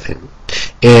hold of him,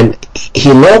 and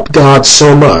he loved God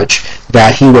so much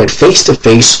that he went face to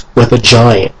face with a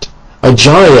giant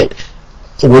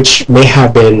which may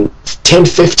have been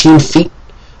 10-15 feet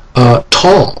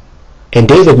tall, and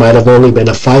David might have only been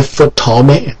a 5-foot tall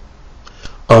man.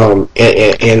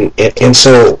 And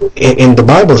so in the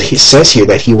Bible he says here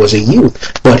that he was a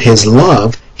youth, but his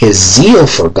love, his zeal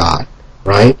for God,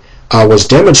 right, was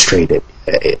demonstrated.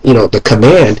 The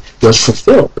command was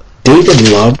fulfilled. David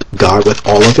loved God with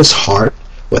all of his heart,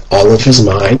 with all of his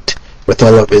mind, with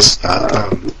all of his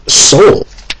soul,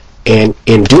 and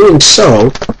in doing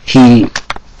so, he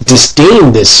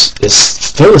disdained this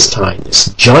Philistine,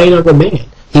 this giant of a man.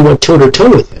 He went toe to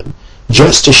toe with him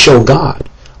just to show God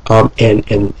and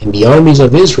the armies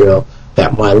of Israel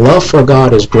that my love for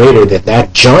God is greater than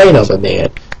that giant of a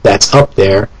man that's up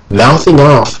there mouthing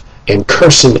off and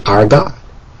cursing our God.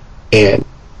 And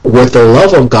with the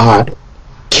love of God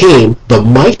came the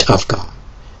might of God.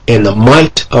 And the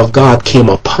might of God came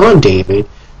upon David,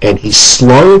 and he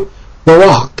slung the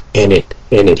rock, and it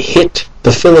hit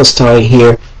the Philistine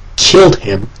here, killed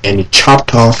him, and he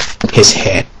chopped off his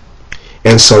head.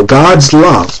 And so God's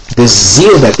love, this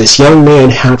zeal that this young man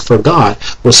had for God,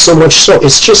 was so much so,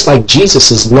 it's just like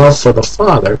Jesus' love for the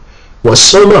Father was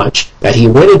so much that he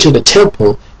went into the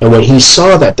temple, and when he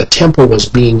saw that the temple was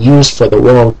being used for the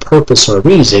wrong purpose or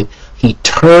reason, he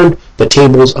turned the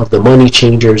tables of the money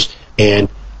changers and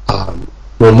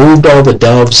removed all the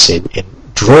doves and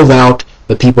drove out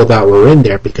the people that were in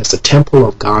there, because the temple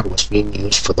of God was being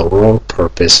used for the wrong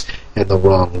purpose and the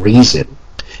wrong reason.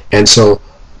 And so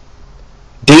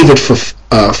David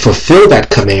fulfilled that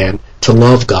command to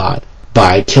love God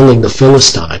by killing the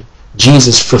Philistine.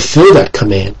 Jesus fulfilled that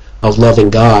command of loving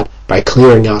God by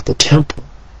clearing out the temple.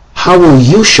 How will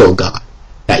you show God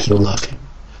that you love him?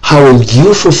 How will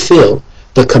you fulfill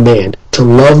the command to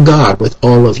love God with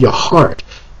all of your heart,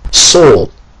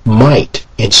 soul, might,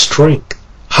 and strength?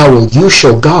 How will you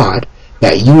show God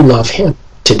that you love him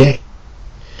today?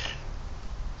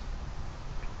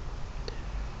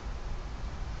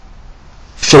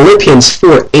 Philippians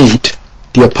 4:8,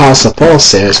 the Apostle Paul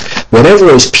says, whatever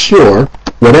is pure,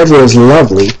 whatever is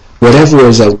lovely, whatever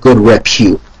is of good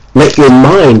repute, let your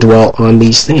mind dwell on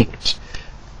these things.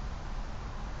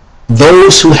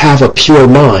 Those who have a pure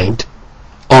mind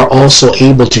are also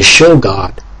able to show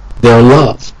God their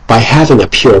love by having a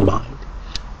pure mind,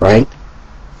 right?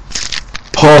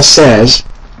 Paul says,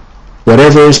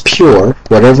 whatever is pure,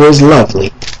 whatever is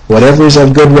lovely, whatever is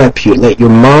of good repute, let your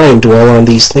mind dwell on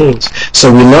these things.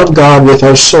 So we love God with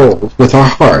our soul, with our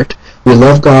heart. We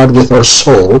love God with our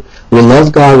soul. We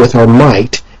love God with our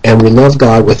might. And we love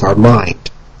God with our mind,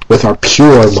 with our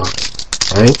pure mind,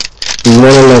 right? We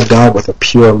want to love God with a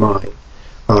pure mind.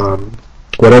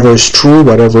 Whatever is true,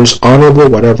 whatever is honorable,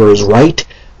 whatever is right,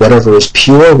 whatever is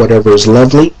pure, whatever is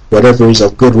lovely, whatever is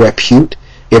of good repute,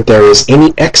 if there is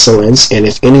any excellence, and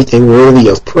if anything worthy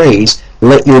of praise,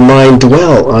 let your mind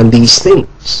dwell on these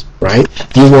things, right?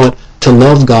 You want to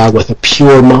love God with a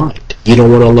pure mind. You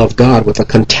don't want to love God with a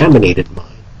contaminated mind.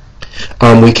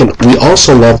 We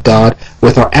also love God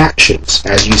with our actions.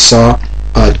 As you saw,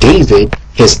 David,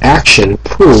 his action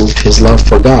proved his love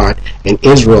for God, and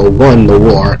Israel won the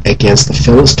war against the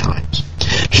Philistines.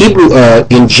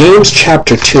 In James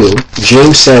chapter 2,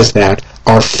 James says that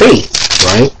our faith,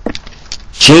 right?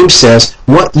 James says,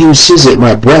 what use is it,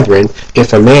 my brethren,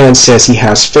 if a man says he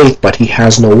has faith but he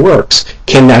has no works?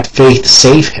 Can that faith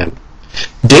save him?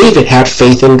 David had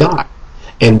faith in God,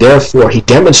 and therefore he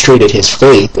demonstrated his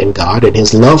faith in God and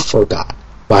his love for God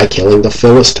by killing the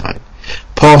Philistine.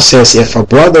 Paul says, if a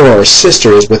brother or a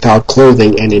sister is without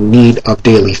clothing and in need of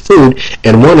daily food,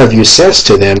 and one of you says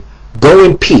to them, go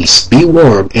in peace, be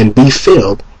warm, and be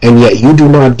filled, and yet you do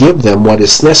not give them what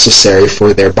is necessary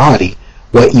for their body,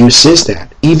 what use is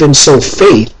that? Even so,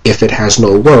 faith, if it has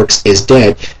no works, is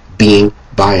dead, being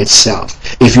by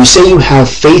itself. If you say you have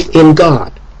faith in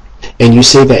God, and you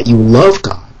say that you love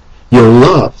God, your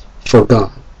love for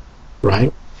God,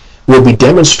 right, will be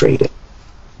demonstrated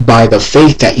by the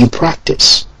faith that you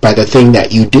practice, by the thing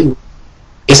that you do.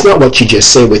 It's not what you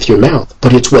just say with your mouth,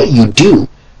 but it's what you do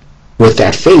with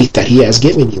that faith that he has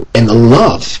given you. And the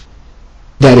love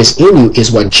that is in you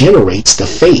is what generates the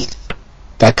faith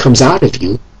that comes out of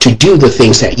you to do the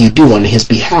things that you do on his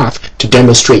behalf to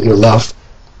demonstrate your love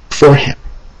for him.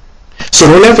 So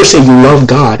don't ever say you love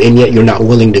God and yet you're not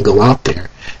willing to go out there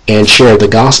and share the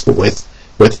gospel with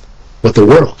the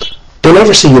world. Don't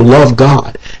ever say you love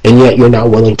God and yet you're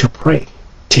not willing to pray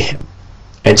to him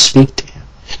and speak to him.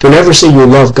 Don't ever say you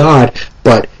love God,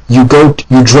 but you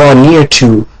draw near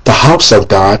to the house of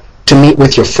God to meet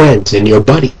with your friends and your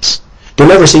buddies. Don't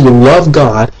ever say you love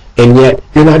God and yet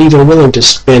you're not even willing to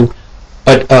spend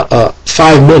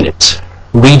 5 minutes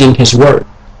reading his word.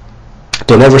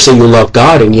 Don't ever say you love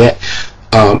God and yet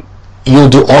you'll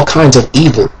do all kinds of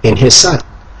evil in his sight.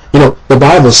 You know, the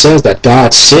Bible says that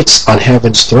God sits on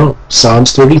heaven's throne,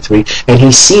 Psalms 33, and he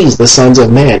sees the sons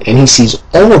of man, and he sees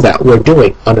all of that we're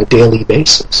doing on a daily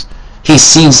basis. He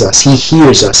sees us, he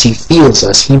hears us, he feels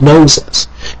us, he knows us.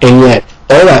 And yet,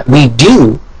 all that we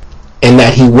do and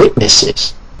that he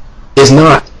witnesses he's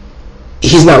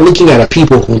not looking at a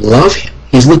people who love him.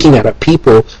 He's looking at a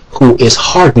people who is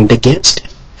hardened against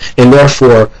him. And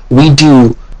therefore, we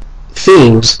do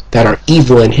things that are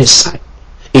evil in his sight.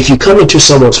 If you come into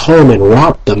someone's home and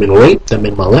rob them and rape them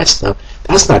and molest them,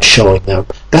 that's not showing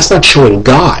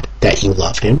God that you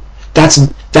love him.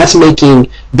 That's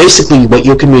making, basically what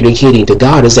you're communicating to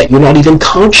God is that you're not even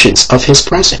conscious of his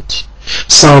presence.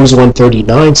 Psalms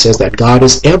 139 says that God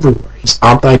is everywhere. He's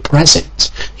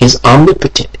omnipresent. He's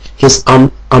omnipotent. He's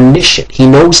omniscient. He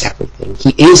knows everything.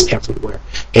 He is everywhere.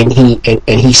 And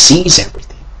he sees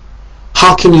everything.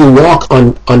 How can you walk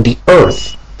on the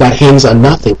earth that hangs on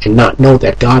nothing and not know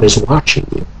that God is watching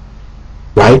you?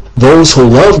 Right? Those who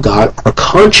love God are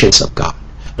conscious of God.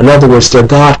 In other words, they're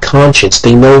God conscious.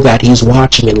 They know that he's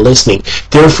watching and listening.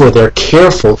 Therefore, they're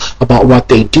careful about what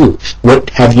they do.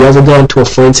 Have you ever gone to a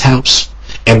friend's house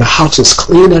and the house is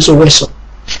clean as a whistle?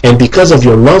 And because of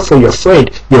your love for your friend,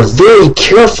 you're very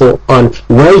careful on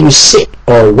where you sit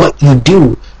or what you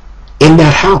do in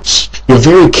that house. You're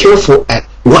very careful at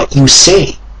what you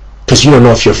say, because you don't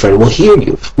know if your friend will hear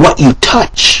you. What you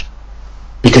touch,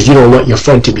 because you don't want your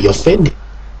friend to be offended.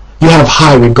 You have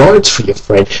high regards for your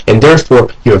friend, and therefore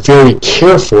you're very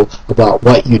careful about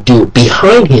what you do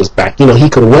behind his back. You know, he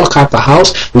could walk out the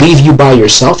house, leave you by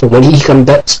yourself, and when he comes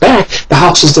back, the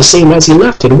house is the same as he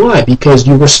left it. Why? Because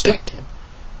you respect him.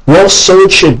 Well, so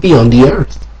it should be on the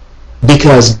earth,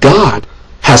 because God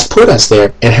has put us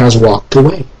there and has walked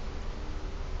away.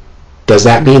 Does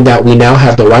that mean that we now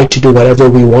have the right to do whatever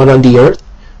we want on the earth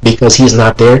because he's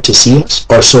not there to see us?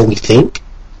 Or so we think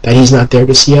that he's not there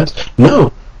to see us?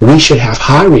 No, we should have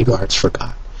high regards for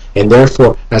God. And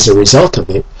therefore, as a result of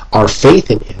it, our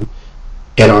faith in him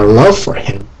and our love for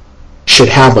him should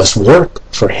have us work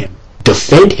for him,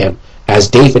 defend him as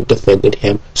David defended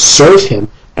him, serve him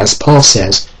as Paul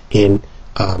says in,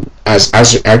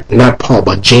 not Paul,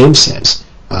 but James says,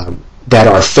 that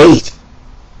our faith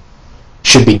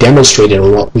should be demonstrated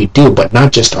in what we do, but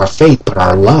not just our faith, but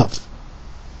our love.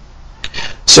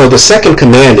 So the second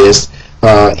command is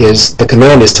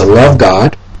to love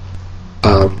God.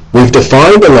 We've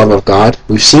defined the love of God.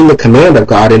 We've seen the command of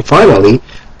God, and finally,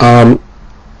 love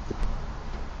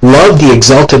the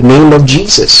exalted name of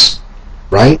Jesus.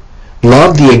 Right?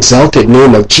 Love the exalted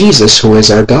name of Jesus, who is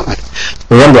our God.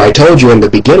 Remember, I told you in the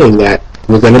beginning that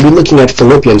we're going to be looking at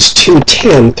Philippians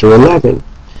 2:10 through 11.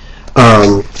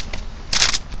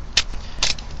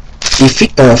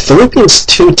 Philippians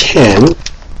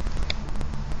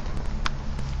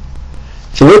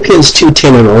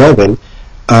 2:10 and 11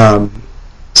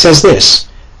 says this.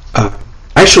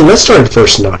 Actually, let's start at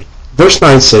verse 9. Verse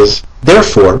 9 says,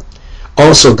 "Therefore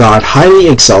also God highly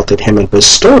exalted him and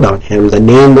bestowed on him the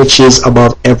name which is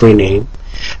above every name,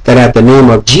 that at the name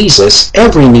of Jesus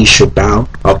every knee should bow,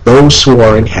 of those who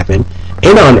are in heaven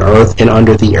and on earth and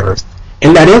under the earth,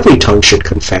 and that every tongue should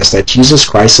confess that Jesus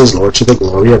Christ is Lord, to the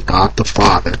glory of God the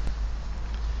Father."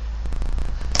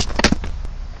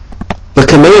 The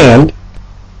command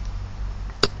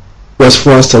was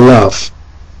for us to love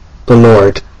the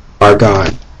Lord our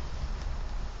God.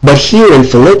 But here in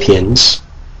Philippians,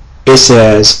 it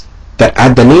says that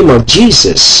at the name of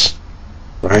Jesus,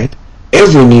 right,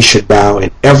 every knee should bow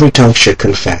and every tongue should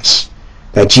confess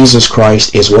that Jesus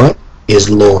Christ is what? Is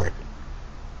Lord.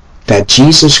 That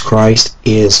Jesus Christ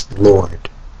is Lord.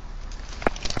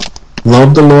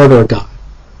 Love the Lord our God.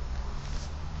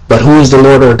 But who is the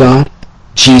Lord our God?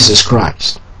 Jesus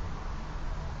Christ.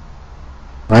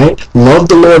 Right? Love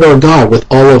the Lord our God with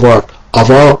all of our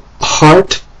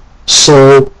heart,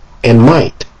 soul, and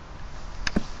might.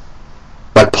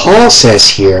 But Paul says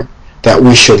here that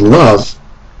we should love,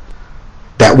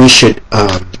 that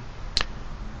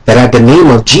at the name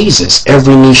of Jesus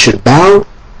every knee should bow,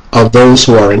 of those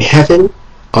who are in heaven,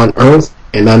 on earth,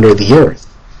 and under the earth.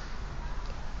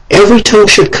 Every tongue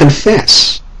should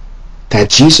confess that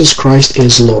Jesus Christ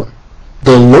is Lord.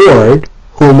 The Lord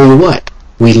whom we what?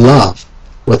 We love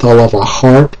with all of our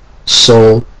heart,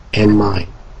 soul, and mind.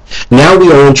 Now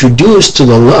we are introduced to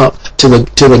the love, to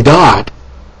the God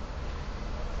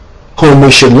whom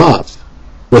we should love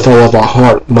with all of our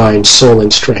heart, mind, soul,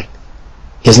 and strength.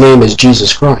 His name is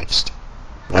Jesus Christ.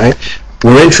 Right?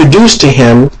 We're introduced to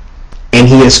him, and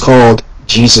he is called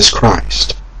Jesus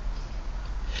Christ.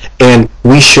 And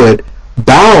we should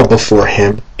bow before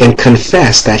him and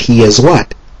confess that he is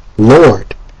what?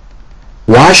 Lord.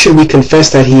 Why should we confess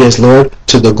that he is Lord?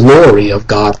 To the glory of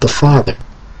God the Father.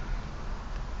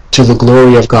 To the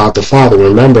glory of God the Father.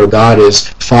 Remember, God is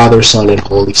Father, Son, and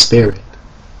Holy Spirit.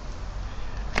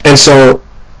 And so,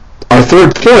 our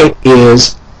third point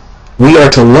is we are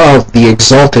to love the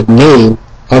exalted name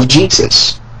of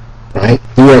Jesus. Right?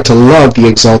 We are to love the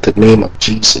exalted name of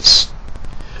Jesus.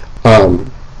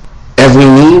 Every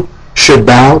knee should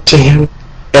bow to him.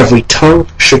 Every tongue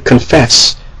should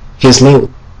confess his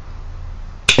name.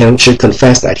 And should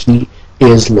confess that he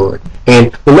is Lord.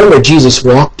 And remember, Jesus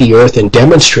walked the earth and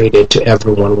demonstrated to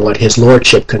everyone what his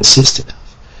lordship consisted of.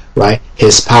 Right?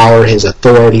 His power, his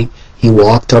authority. He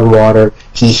walked on water.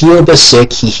 He healed the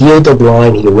sick. He healed the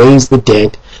blind. He raised the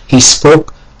dead. He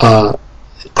spoke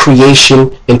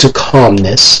creation into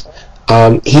calmness.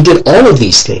 He did all of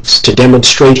these things to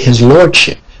demonstrate his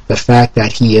lordship, the fact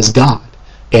that he is God.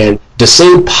 And the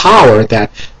same power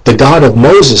that the God of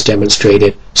Moses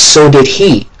demonstrated, so did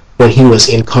he when he was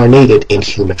incarnated in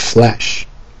human flesh.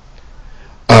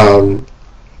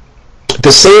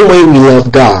 The same way we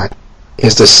love God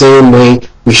is the same way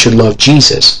we should love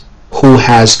Jesus, who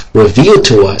has revealed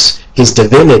to us his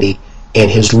divinity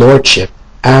and his lordship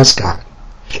as God.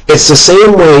 It's the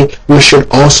same way we should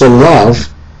also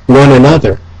love one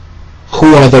another,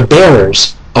 who are the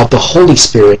bearers of the Holy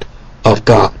Spirit of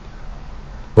God.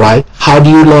 Right? How do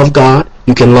you love God?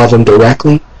 You can love him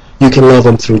directly. You can love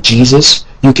him through Jesus.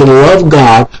 You can love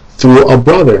God through a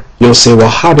brother. You'll say, well,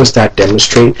 how does that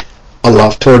demonstrate a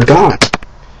love toward God?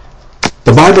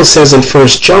 The Bible says in 1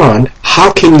 John,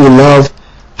 how can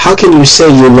you say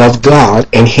you love God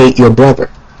and hate your brother?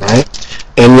 Right?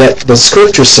 And yet the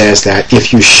scripture says that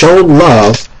if you show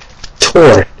love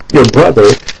toward your brother,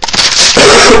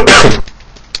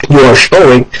 you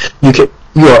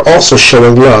are also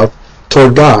showing love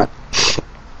toward God.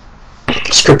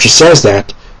 Scripture says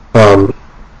that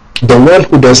the one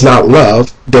who does not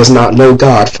love does not know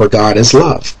God, for God is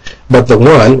love. But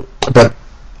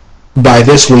by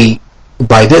this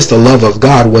the love of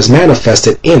God was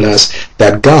manifested in us,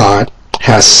 that God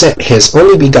has sent his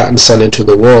only begotten Son into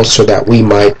the world so that we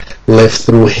might live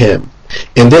through him.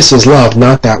 And this is love,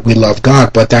 not that we love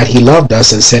God, but that he loved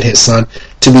us and sent his Son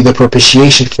to be the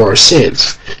propitiation for our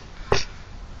sins.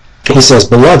 He says,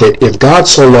 Beloved, if God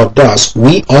so loved us,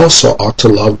 we also ought to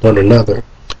love one another.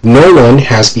 No one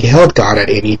has beheld God at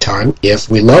any time. If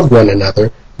we love one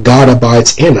another, God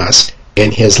abides in us,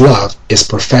 and his love is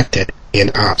perfected in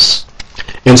us.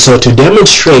 And so to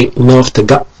demonstrate love to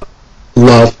God,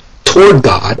 love toward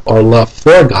God, or love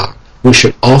for God, we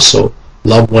should also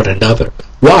love one another.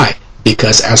 Why?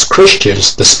 Because as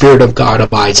Christians, the Spirit of God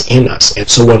abides in us. And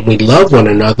so when we love one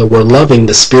another, we're loving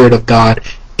the Spirit of God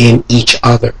in each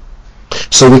other.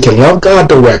 So we can love God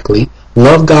directly,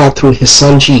 love God through His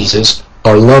Son Jesus,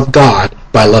 or love God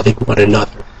by loving one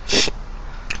another.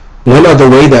 One other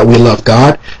way that we love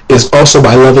God is also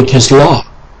by loving His law,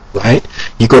 right?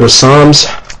 You go to Psalms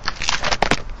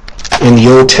in the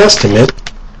Old Testament,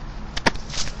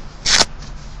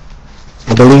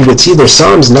 I believe it's either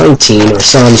Psalms 19 or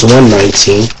Psalms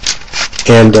 119,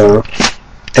 and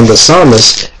the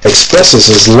psalmist expresses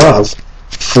his love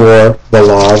for the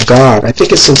law of God. I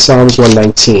think it's in Psalms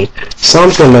 119.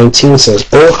 Psalms 119 says,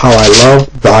 "Oh, how I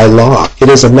love thy law. It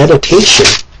is a meditation."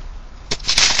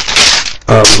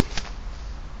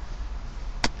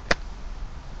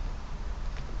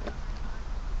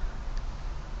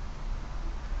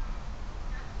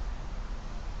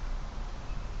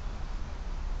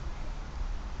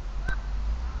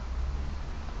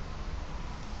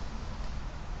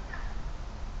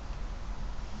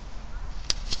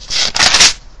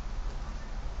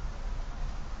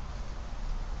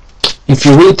 If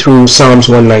you read through Psalms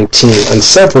 119 and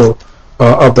several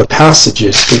of the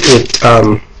passages,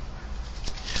 the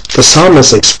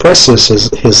psalmist expresses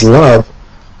his love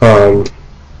for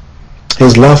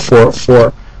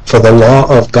the law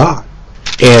of God,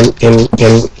 and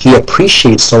he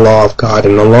appreciates the law of God,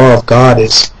 and the law of God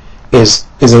is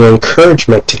an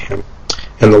encouragement to him,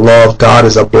 and the law of God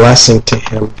is a blessing to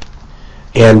him,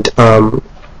 and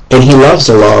he loves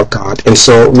the law of God. And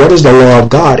so, what is the law of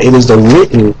God? It is the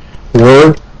written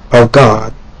Word of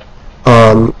God.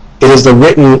 It is the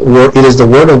written word. It is the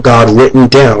Word of God written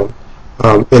down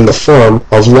in the form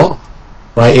of law.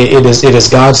 Right? It is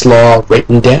God's law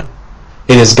written down.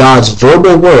 It is God's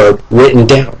verbal word written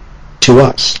down to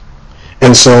us.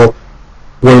 And so,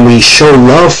 when we show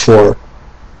love for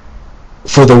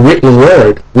the written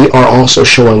word, we are also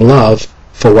showing love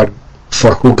for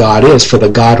who God is, for the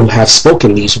God who has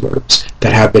spoken these words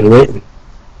that have been written.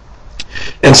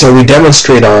 And so we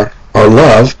demonstrate our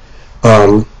love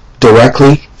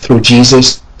directly through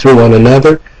Jesus, through one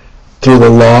another, through the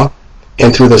law,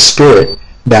 and through the Spirit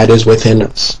that is within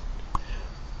us.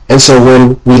 And so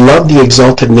when we love the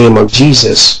exalted name of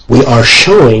Jesus, we are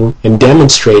showing and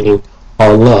demonstrating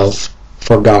our love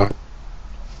for God.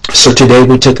 So today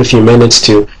we took a few minutes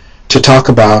to talk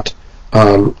about,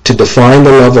 to define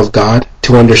the love of God,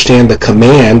 to understand the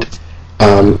command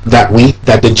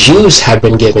that the Jews had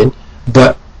been given,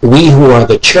 but we who are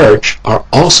the church are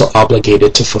also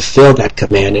obligated to fulfill that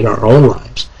command in our own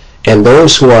lives. And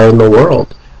those who are in the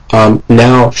world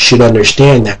now should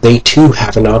understand that they too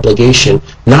have an obligation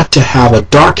not to have a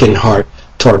darkened heart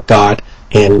toward God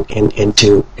and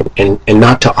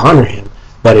not to honor Him,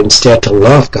 but instead to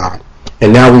love God.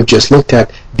 And now we've just looked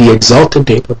at the exalted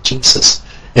name of Jesus.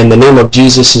 And the name of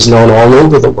Jesus is known all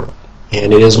over the world.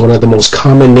 And it is one of the most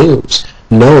common names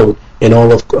known in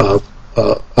all of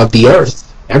the earth.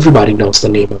 Everybody knows the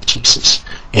name of Jesus,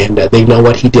 and they know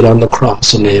what He did on the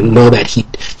cross, and they know that he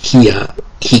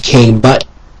came. But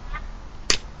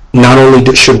not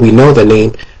only should we know the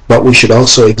name, but we should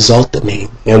also exalt the name,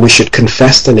 and we should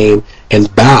confess the name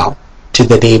and bow to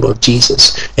the name of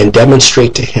Jesus and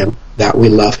demonstrate to Him that we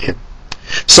love Him.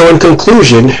 So in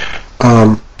conclusion,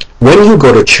 when you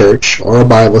go to church or a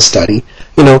Bible study,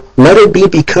 let it be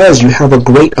because you have a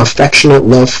great affectionate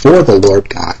love for the Lord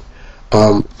God,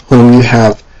 whom you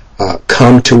have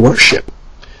come to worship,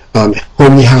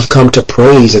 whom you have come to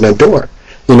praise and adore.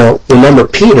 Remember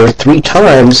Peter, 3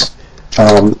 times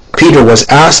Peter was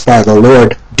asked by the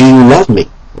Lord, "Do you love me?"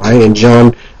 Right? In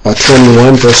John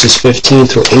 21 verses 15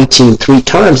 through 18, 3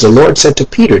 times the Lord said to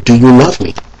Peter, "Do you love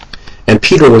me?" And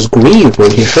Peter was grieved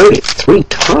when he heard it 3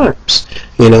 times.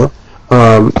 He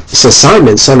says,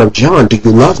 "Simon, son of John, do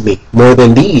you love me more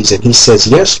than these?" And he says,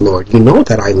 "Yes, Lord, you know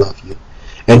that I love you."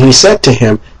 And he said to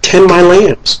him, "Tend my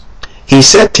lambs." He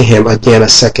said to him again a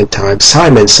second time,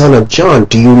 "Simon, son of John,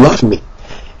 do you love me?"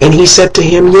 And he said to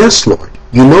him, "Yes, Lord,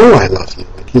 you know I love you."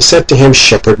 And he said to him,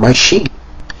 "Shepherd my sheep."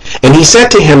 And he said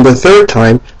to him the 3rd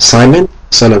time, "Simon,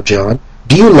 son of John,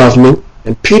 do you love me?"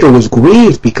 And Peter was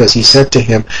grieved because he said to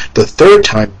him the 3rd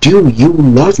time, "Do you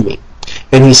love me?"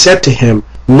 And he said to him,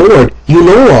 "Lord, you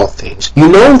know all things. You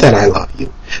know that I love you."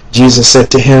 Jesus said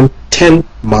to him, "Tend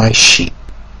my sheep."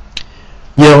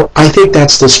 I think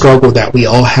that's the struggle that we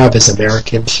all have as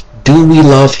Americans. Do we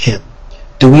love Him?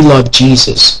 Do we love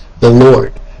Jesus, the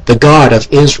Lord, the God of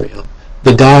Israel,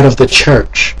 the God of the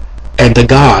church, and the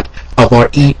God of our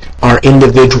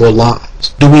individual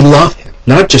lives? Do we love Him?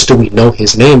 Not just do we know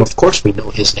His name. Of course we know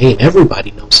His name.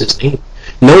 Everybody knows His name.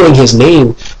 Knowing His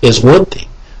name is one thing.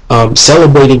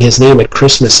 celebrating his name at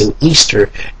Christmas and Easter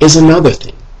is another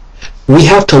thing. We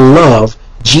have to love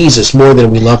Jesus more than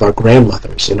we love our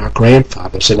grandmothers and our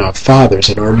grandfathers and our fathers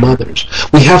and our mothers.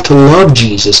 We have to love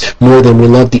Jesus more than we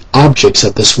love the objects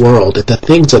of this world and the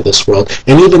things of this world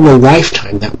and even the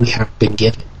lifetime that we have been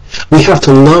given. We have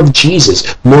to love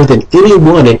Jesus more than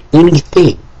anyone and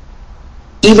anything,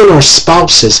 even our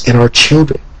spouses and our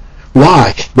children.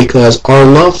 Why? Because our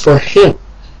love for him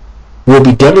will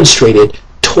be demonstrated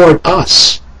toward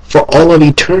us for all of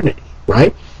eternity,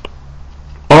 right?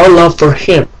 Our love for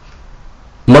him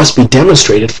must be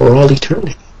demonstrated for all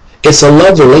eternity. It's a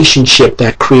love relationship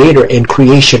that Creator and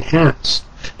creation has.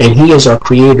 And he is our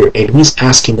Creator, and he's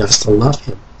asking us to love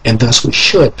him. And thus we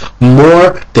should,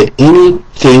 more than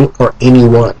anything or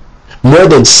anyone. More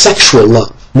than sexual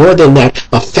love, more than that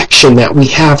affection that we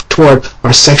have toward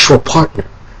our sexual partner.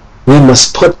 We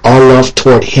must put our love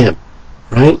toward him,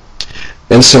 right?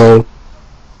 And so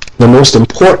the most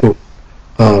important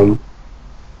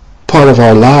part of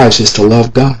our lives is to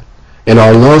love God. And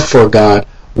our love for God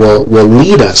will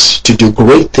lead us to do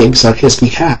great things on his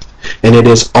behalf. And it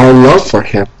is our love for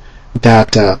him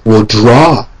that will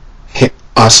draw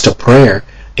us to prayer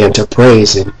and to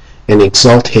praise and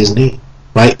exalt his name.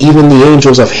 Right? Even the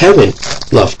angels of heaven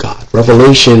love God.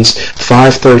 Revelations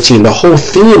 5:13. The whole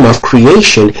theme of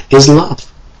creation is love.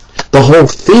 The whole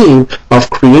theme of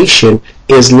creation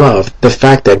is love. The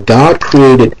fact that God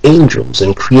created angels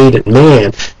and created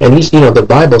man, and the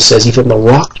Bible says even the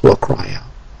rocks will cry out.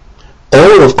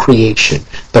 All of creation,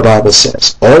 the Bible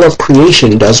says, all of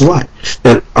creation does what?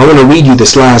 And I want to read you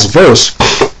this last verse.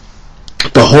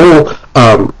 The whole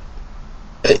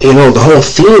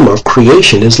theme of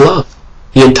creation is love.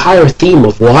 The entire theme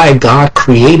of why God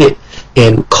created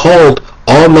and called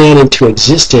all man into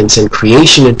existence and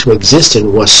creation into existence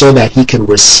was so that he can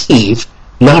receive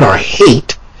not our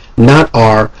hate, not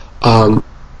our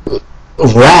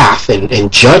wrath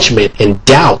and judgment and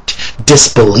doubt,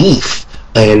 disbelief,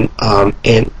 and our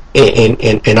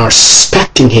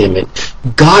suspecting him. And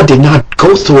God did not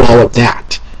go through all of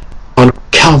that on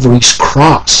Calvary's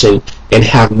cross and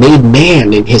have made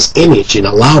man in his image and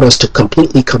allowed us to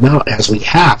completely come out as we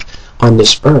have on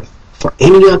this earth for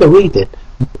any other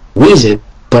reason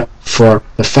but for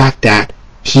the fact that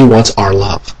he wants our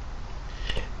love.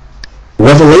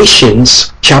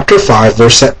 Revelations chapter 5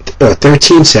 verse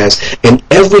 13 says, "And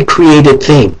every created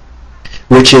thing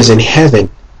which is in heaven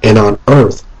and on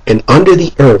earth and under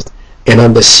the earth and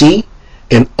on the sea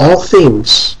and all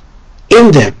things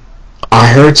in them I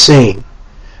heard saying,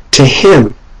 to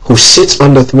him who sits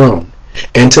on the throne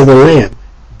and to the Lamb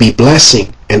be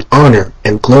blessing and honor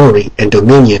and glory and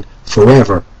dominion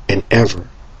forever and ever."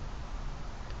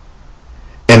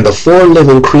 And the four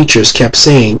living creatures kept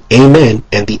saying, "Amen,"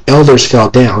 and the elders fell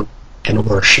down and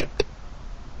worshipped.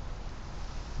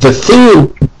 The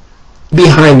theme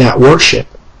behind that worship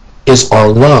is our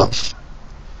love.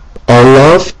 Our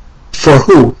love for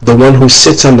who? The one who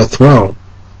sits on the throne.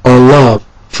 Our love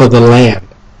for the Lamb.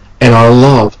 And our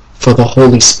love for the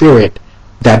Holy Spirit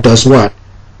that does what?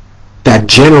 That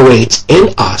generates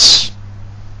in us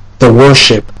the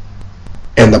worship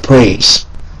and the praise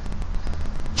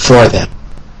for them.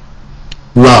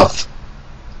 Love.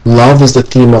 Love is the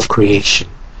theme of creation.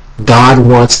 God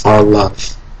wants our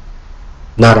love,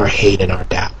 not our hate and our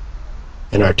doubt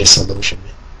and our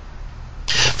disillusionment.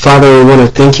 Father, I want to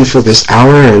thank you for this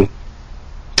hour, and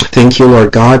thank you,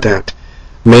 Lord God, that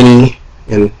many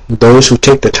and those who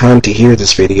take the time to hear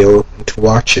this video and to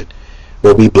watch it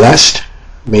will be blessed.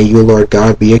 May you, Lord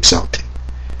God, be exalted.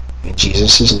 In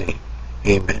Jesus' name,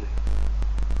 amen.